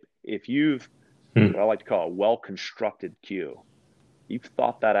shape, if you've, what I like to call a well-constructed cue, you've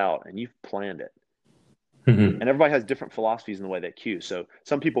thought that out and you've planned it. And everybody has different philosophies in the way they cue. So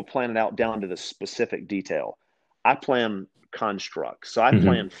some people plan it out down to the specific detail. I plan constructs. So I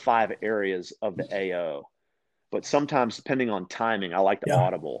plan 5 areas of the AO. But sometimes, depending on timing, I like to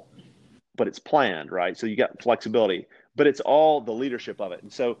audible. But it's planned, right? So you got flexibility. But it's all the leadership of it.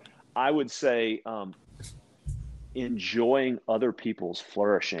 And so I would say enjoying other people's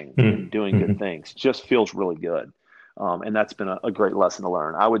flourishing and doing good things just feels really good. And that's been a great lesson to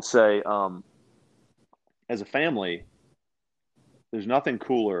learn. I would say as a family, there's nothing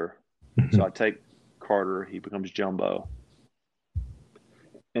cooler. So I take Carter, he becomes Jumbo.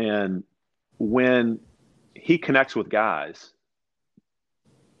 And when he connects with guys,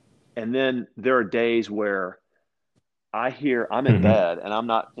 and then there are days where I'm in bed and I'm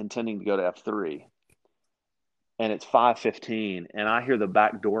not intending to go to F3, and it's 5:15 and I hear the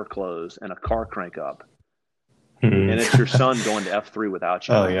back door close and a car crank up, and it's your son going to F3 without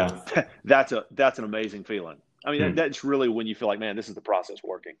you. Oh yeah. That's an amazing feeling. I mean, that's really when you feel like, man, this is the process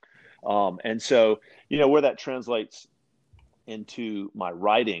working. And so, where that translates into my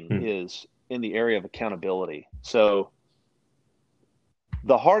writing is in the area of accountability. So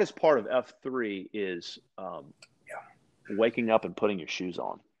the hardest part of F3 is waking up and putting your shoes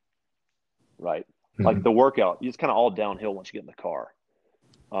on, right? Like the workout, it's kind of all downhill once you get in the car.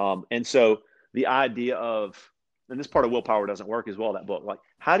 And so the idea of, and this part of willpower doesn't work as well, that book, like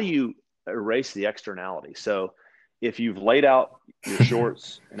how do you erase the externality? So if you've laid out your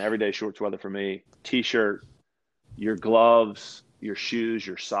shorts, and everyday shorts weather for me, t-shirt, your gloves, your shoes,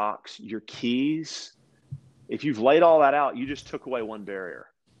 your socks, your keys, if you've laid all that out, you just took away one barrier.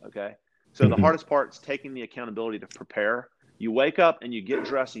 Okay. So the hardest part is taking the accountability to prepare. You wake up and you get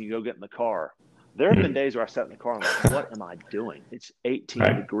dressed and you go get in the car. There have been days where I sat in the car and I'm like, what am I doing? It's 18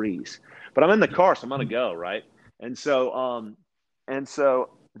 degrees, but I'm in the car, so I'm going to go. Right. And so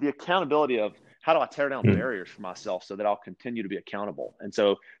the accountability of how do I tear down barriers for myself so that I'll continue to be accountable? And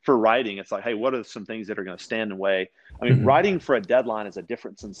so for writing, it's like, hey, what are some things that are going to stand in the way? I mean, writing for a deadline is a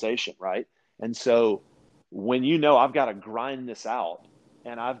different sensation, right? And so when I've got to grind this out,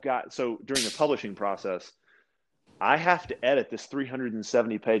 and so during the publishing process, I have to edit this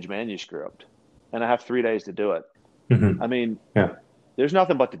 370-page manuscript, and I have 3 days to do it. I mean, there's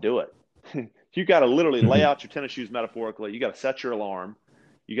nothing but to do it. You got to literally lay out your tennis shoes metaphorically. You got to set your alarm.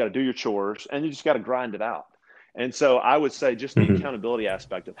 You got to do your chores, and you just got to grind it out. And so I would say just the accountability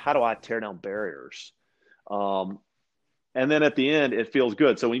aspect of how do I tear down barriers? And then at the end, it feels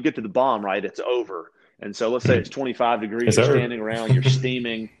good. So when you get to the bomb, right, it's over. And so let's say it's 25 degrees, you're standing around, you're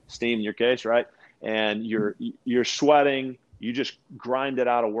steaming your case, right? And you're sweating, you just grind it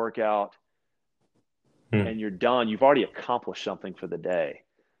out a workout, and you're done. You've already accomplished something for the day.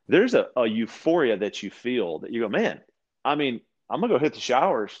 There's a euphoria that you feel that you go, man, I mean, I'm going to go hit the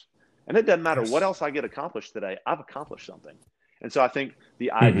showers, and it doesn't matter what else I get accomplished today. I've accomplished something. And so I think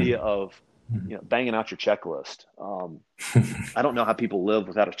the idea of banging out your checklist. I don't know how people live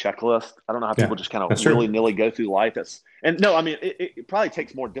without a checklist. I don't know how people just kind of willy-nilly go through life. It probably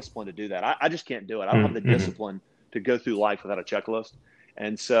takes more discipline to do that. I just can't do it. I don't have the discipline to go through life without a checklist.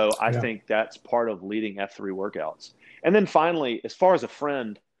 And so I think that's part of leading F3 workouts. And then finally, as far as a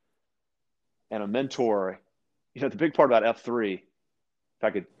friend and a mentor, the big part about F3, if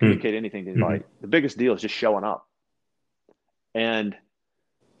I could communicate anything to anybody, the biggest deal is just showing up. And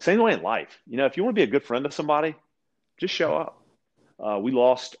same way in life. If you want to be a good friend of somebody, just show up. We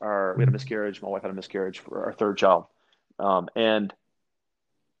had a miscarriage. My wife had a miscarriage for our third child. And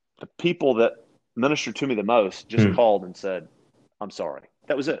the people that ministered to me the most just called and said, I'm sorry.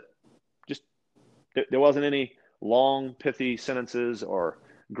 That was it. Just, there wasn't any long, pithy sentences or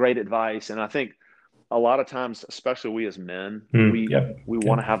great advice. And I think a lot of times, especially we as men, we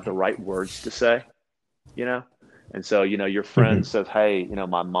want to have the right words to say, And so, your friend says, hey,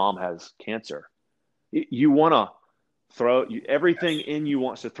 my mom has cancer. You want to throw everything in you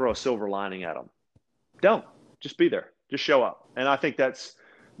wants to throw a silver lining at them. Don't. Just be there. Just show up. And I think that's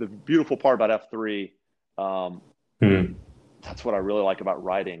the beautiful part about F3. That's what I really like about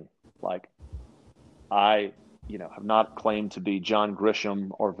writing. Like, I, have not claimed to be John Grisham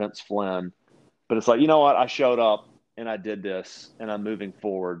or Vince Flynn, but it's like, you know what? I showed up and I did this and I'm moving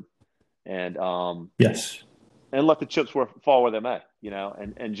forward. And and let the chips fall where they may,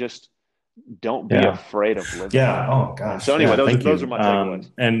 and just don't be afraid of living. Yeah. Oh gosh. So anyway, those are my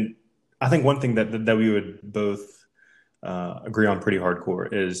takeaways. And I think one thing that we would both agree on pretty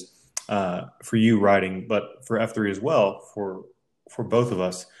hardcore is for you writing, but for F3 as well, for both of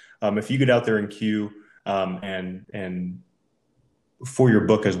us, if you get out there and cue and for your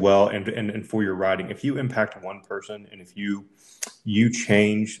book as well, and for your writing, if you impact one person, and if you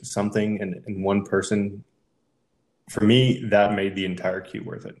change something in one person for me, that made the entire Q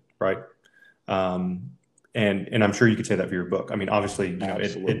worth it, right? Um, and I'm sure you could say that for your book. I mean, obviously,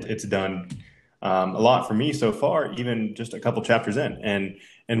 Absolutely. it's done a lot for me so far, even just a couple chapters in.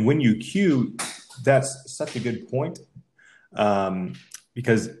 And when you Q, that's such a good point, um,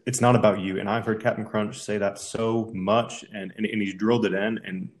 because it's not about you. And I've heard Captain Crunch say that so much, and he's drilled it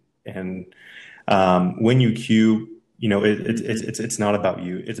in. And when you Q, it's not about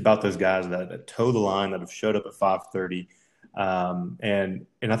you. It's about those guys that toe the line, that have showed up at 5:30. And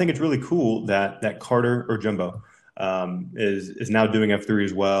I think it's really cool that Carter or Jumbo is now doing F3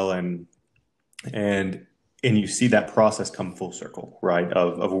 as well, and you see that process come full circle, right?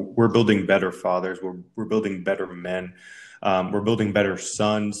 Of we're building better fathers, we're building better men, we're building better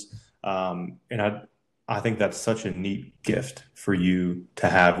sons, and I think that's such a neat gift for you to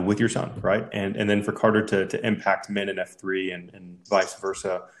have with your son, right? And then for Carter to impact men in F3 and vice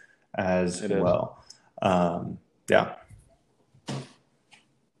versa as well. Yeah.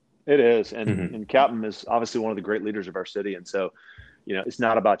 It is. And Captain is obviously one of the great leaders of our city. And so, it's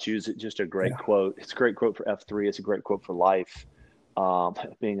not about you. It's just a great quote. It's a great quote for F3. It's a great quote for life,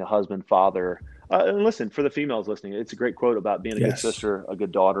 being a husband, father. And listen, for the females listening, it's a great quote about being a good sister, a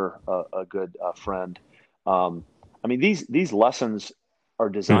good daughter, a good friend. I mean, these lessons are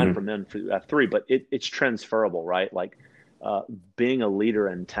designed for men for F3, but it's transferable, right? Like being a leader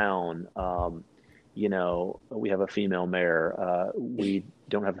in town. We have a female mayor. We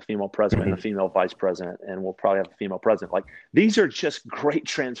don't have a female president and a female vice president, and we'll probably have a female president. Like, these are just great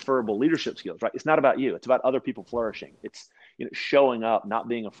transferable leadership skills, right? It's not about you. It's about other people flourishing. It's, showing up, not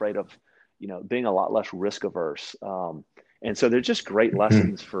being afraid of, being a lot less risk averse. And so they're just great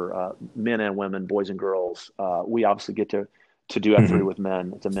lessons for men and women, boys and girls. We obviously get to do F3 with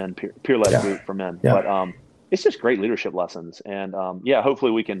men. It's a men peer-led group for men, but it's just great leadership lessons. And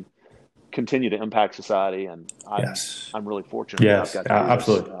hopefully we can continue to impact society, and I'm really fortunate. Yes, I've got to do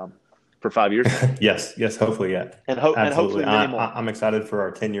absolutely. This, for 5 years. yes, hopefully, and hopefully many more. I'm excited for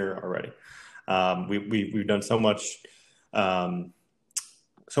our tenure already. We've done so much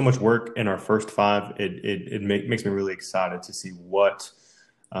work in our first 5. It makes me really excited to see what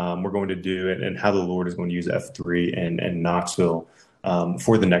we're going to do and how the Lord is going to use F3 and Knoxville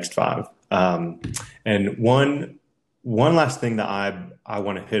for the next 5. And one last thing that I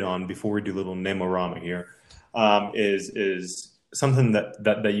want to hit on before we do a little Namorama here is something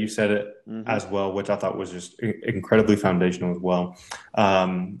that you said it as well, which I thought was just incredibly foundational as well.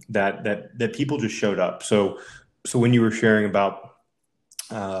 That people just showed up. So when you were sharing about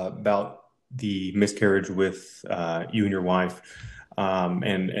the miscarriage with you and your wife,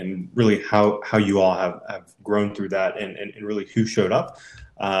 and really how you all have grown through that, and really who showed up.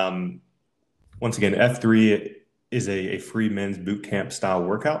 Once again, F3 is a free men's boot camp style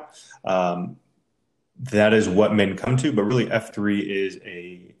workout. That is what men come to, but really F3 is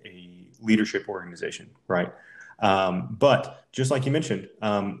a leadership organization, right? But just like you mentioned,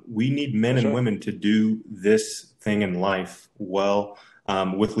 we need men and women to do this thing in life well,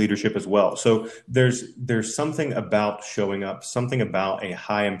 with leadership as well. So there's something about showing up, something about a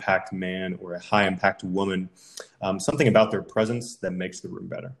high impact man or a high impact woman, something about their presence that makes the room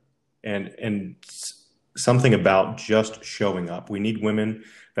better. And something about just showing up. We need women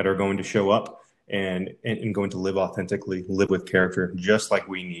that are going to show up and going to live authentically, live with character, just like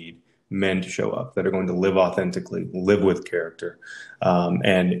we need men to show up that are going to live authentically, live with character.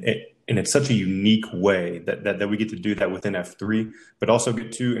 And it's such a unique way that we get to do that within F3, but also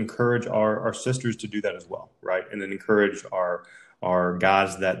get to encourage our sisters to do that as well, right? And then encourage our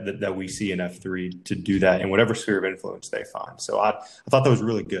guys that we see in F3 to do that in whatever sphere of influence they find. So I thought that was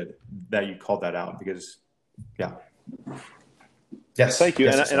really good that you called that out, because yes, thank you.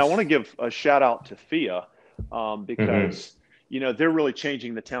 Yes, and I want to give a shout out to FIA, because they're really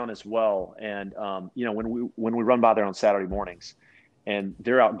changing the town as well. And when we run by there on Saturday mornings, and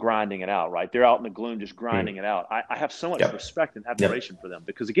they're out grinding it out, right? They're out in the gloom, just grinding it out. I have so much respect and admiration for them,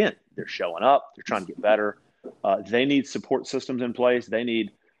 because again, they're showing up, they're trying to get better. They need support systems in place. They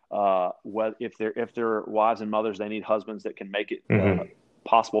need, if they're wives and mothers, they need husbands that can make it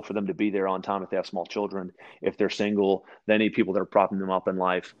possible for them to be there on time if they have small children. If they're single, they need people that are propping them up in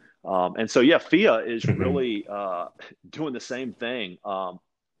life. And so, FIA is really doing the same thing,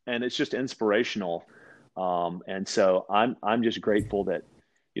 and it's just inspirational. And so I'm just grateful that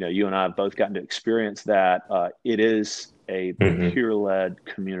you and I have both gotten to experience that. It is a peer-led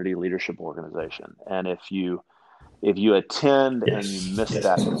community leadership organization, and if you attend and you miss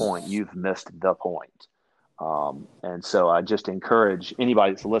that point, you've missed the point. And so I just encourage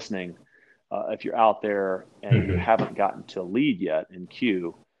anybody that's listening, if you're out there and you haven't gotten to lead yet in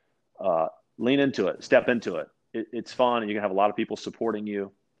Q, lean into it, step into it. it's fun, and you're gonna have a lot of people supporting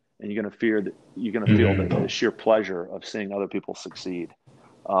you, and you're gonna feel the sheer pleasure of seeing other people succeed.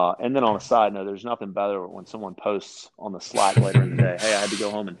 And then on a side note, there's nothing better when someone posts on the Slack later in the day, "Hey, I had to go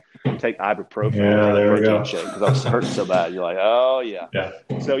home and take ibuprofen Yeah, there we go. protein shake because I was hurting so bad." You're like, "Oh yeah." Yeah.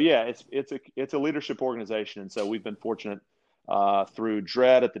 So yeah, it's a leadership organization, and so we've been fortunate through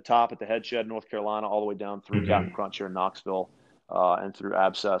Dredd at the top at the Head Shed, North Carolina, all the way down through Captain Crunch here in Knoxville, and through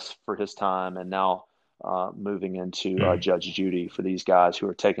Abscess for his time, and now moving into Judge Judy for these guys who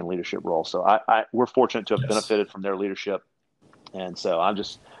are taking leadership roles. So we're fortunate to have benefited from their leadership. And so I'm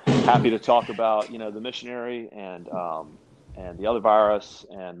just happy to talk about, the missionary and the other virus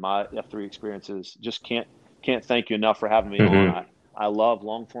and my F3 experiences. Just can't thank you enough for having me on. I love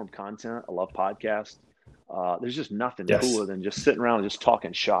long form content. I love podcasts. There's just nothing cooler than just sitting around and just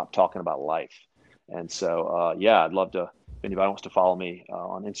talking shop, talking about life. And so, I'd love to, if anybody wants to follow me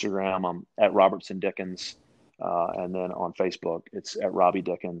on Instagram, I'm at Robertson Dickens. And then on Facebook, it's at Robbie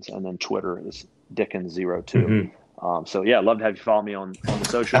Dickens. And then Twitter is Dickens02. I'd love to have you follow me on the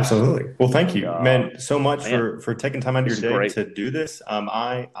socials. Absolutely. Well, thank you, man, so much for taking time out of your day to do this. I'm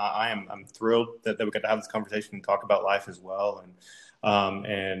thrilled that we got to have this conversation and talk about life as well.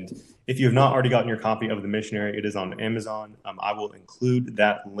 And if you have not already gotten your copy of The Missionary, it is on Amazon. I will include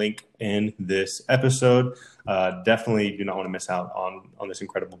that link in this episode. Definitely do not want to miss out on this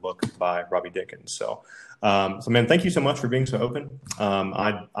incredible book by Robbie Dickens. So man, thank you so much for being so open.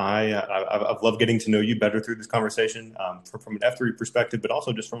 I've loved getting to know you better through this conversation, from an F3 perspective, but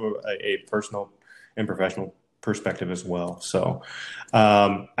also just from a personal and professional perspective as well. So,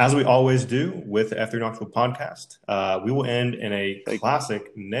 as we always do with the F3 Knoxville podcast, we will end in a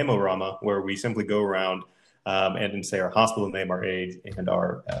classic Name-O-Rama where we simply go around and say our hospital name, our age, and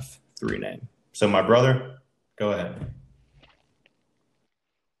our F3 name. So, my brother, go ahead.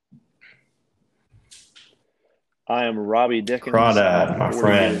 I am Robbie Dickens. Crawdad, my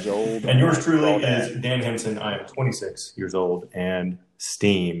friend. Years old, and yours truly is Dan Henson. I am 26 years old, and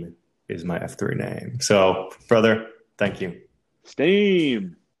Steam is my F3 name. So, brother, thank you.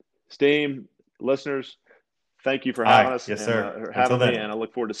 Steam, listeners, thank you for having us. Yes, sir. Having me, and I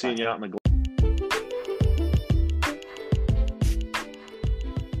look forward to seeing you out in the.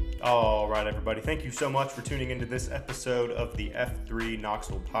 All right, everybody. Thank you so much for tuning into this episode of the F3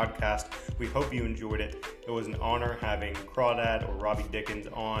 Knoxville podcast. We hope you enjoyed it. It was an honor having Crawdad or Robbie Dickens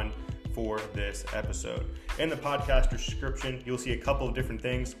on for this episode. In the podcast description, you'll see a couple of different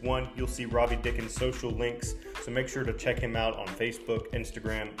things. One, you'll see Robbie Dickens' social links, so make sure to check him out on Facebook,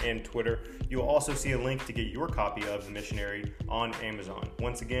 Instagram, and Twitter. You'll also see a link to get your copy of The Missionary on Amazon.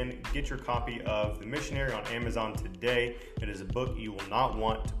 Once again, get your copy of The Missionary on Amazon today. It is a book you will not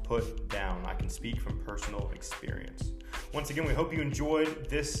want to put down. I can speak from personal experience. Once again, we hope you enjoyed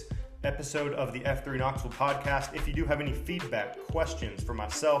this episode of the F3 Knoxville podcast. If you do have any feedback, questions for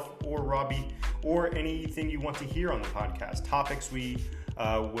myself or Robbie, or anything you want to hear on the podcast, topics we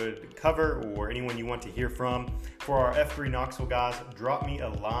would cover, or anyone you want to hear from, for our F3 Knoxville guys, drop me a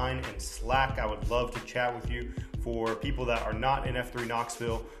line in Slack. I would love to chat with you. For people that are not in F3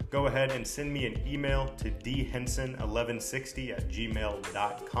 Knoxville, go ahead and send me an email to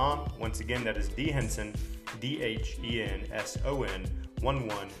dhenson1160@gmail.com. Once again, that is dhenson, DHENSON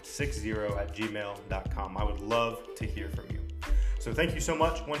 1160@gmail.com. I would love to hear from you. So thank you so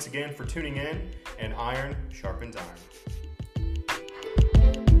much once again for tuning in, and iron sharpens iron.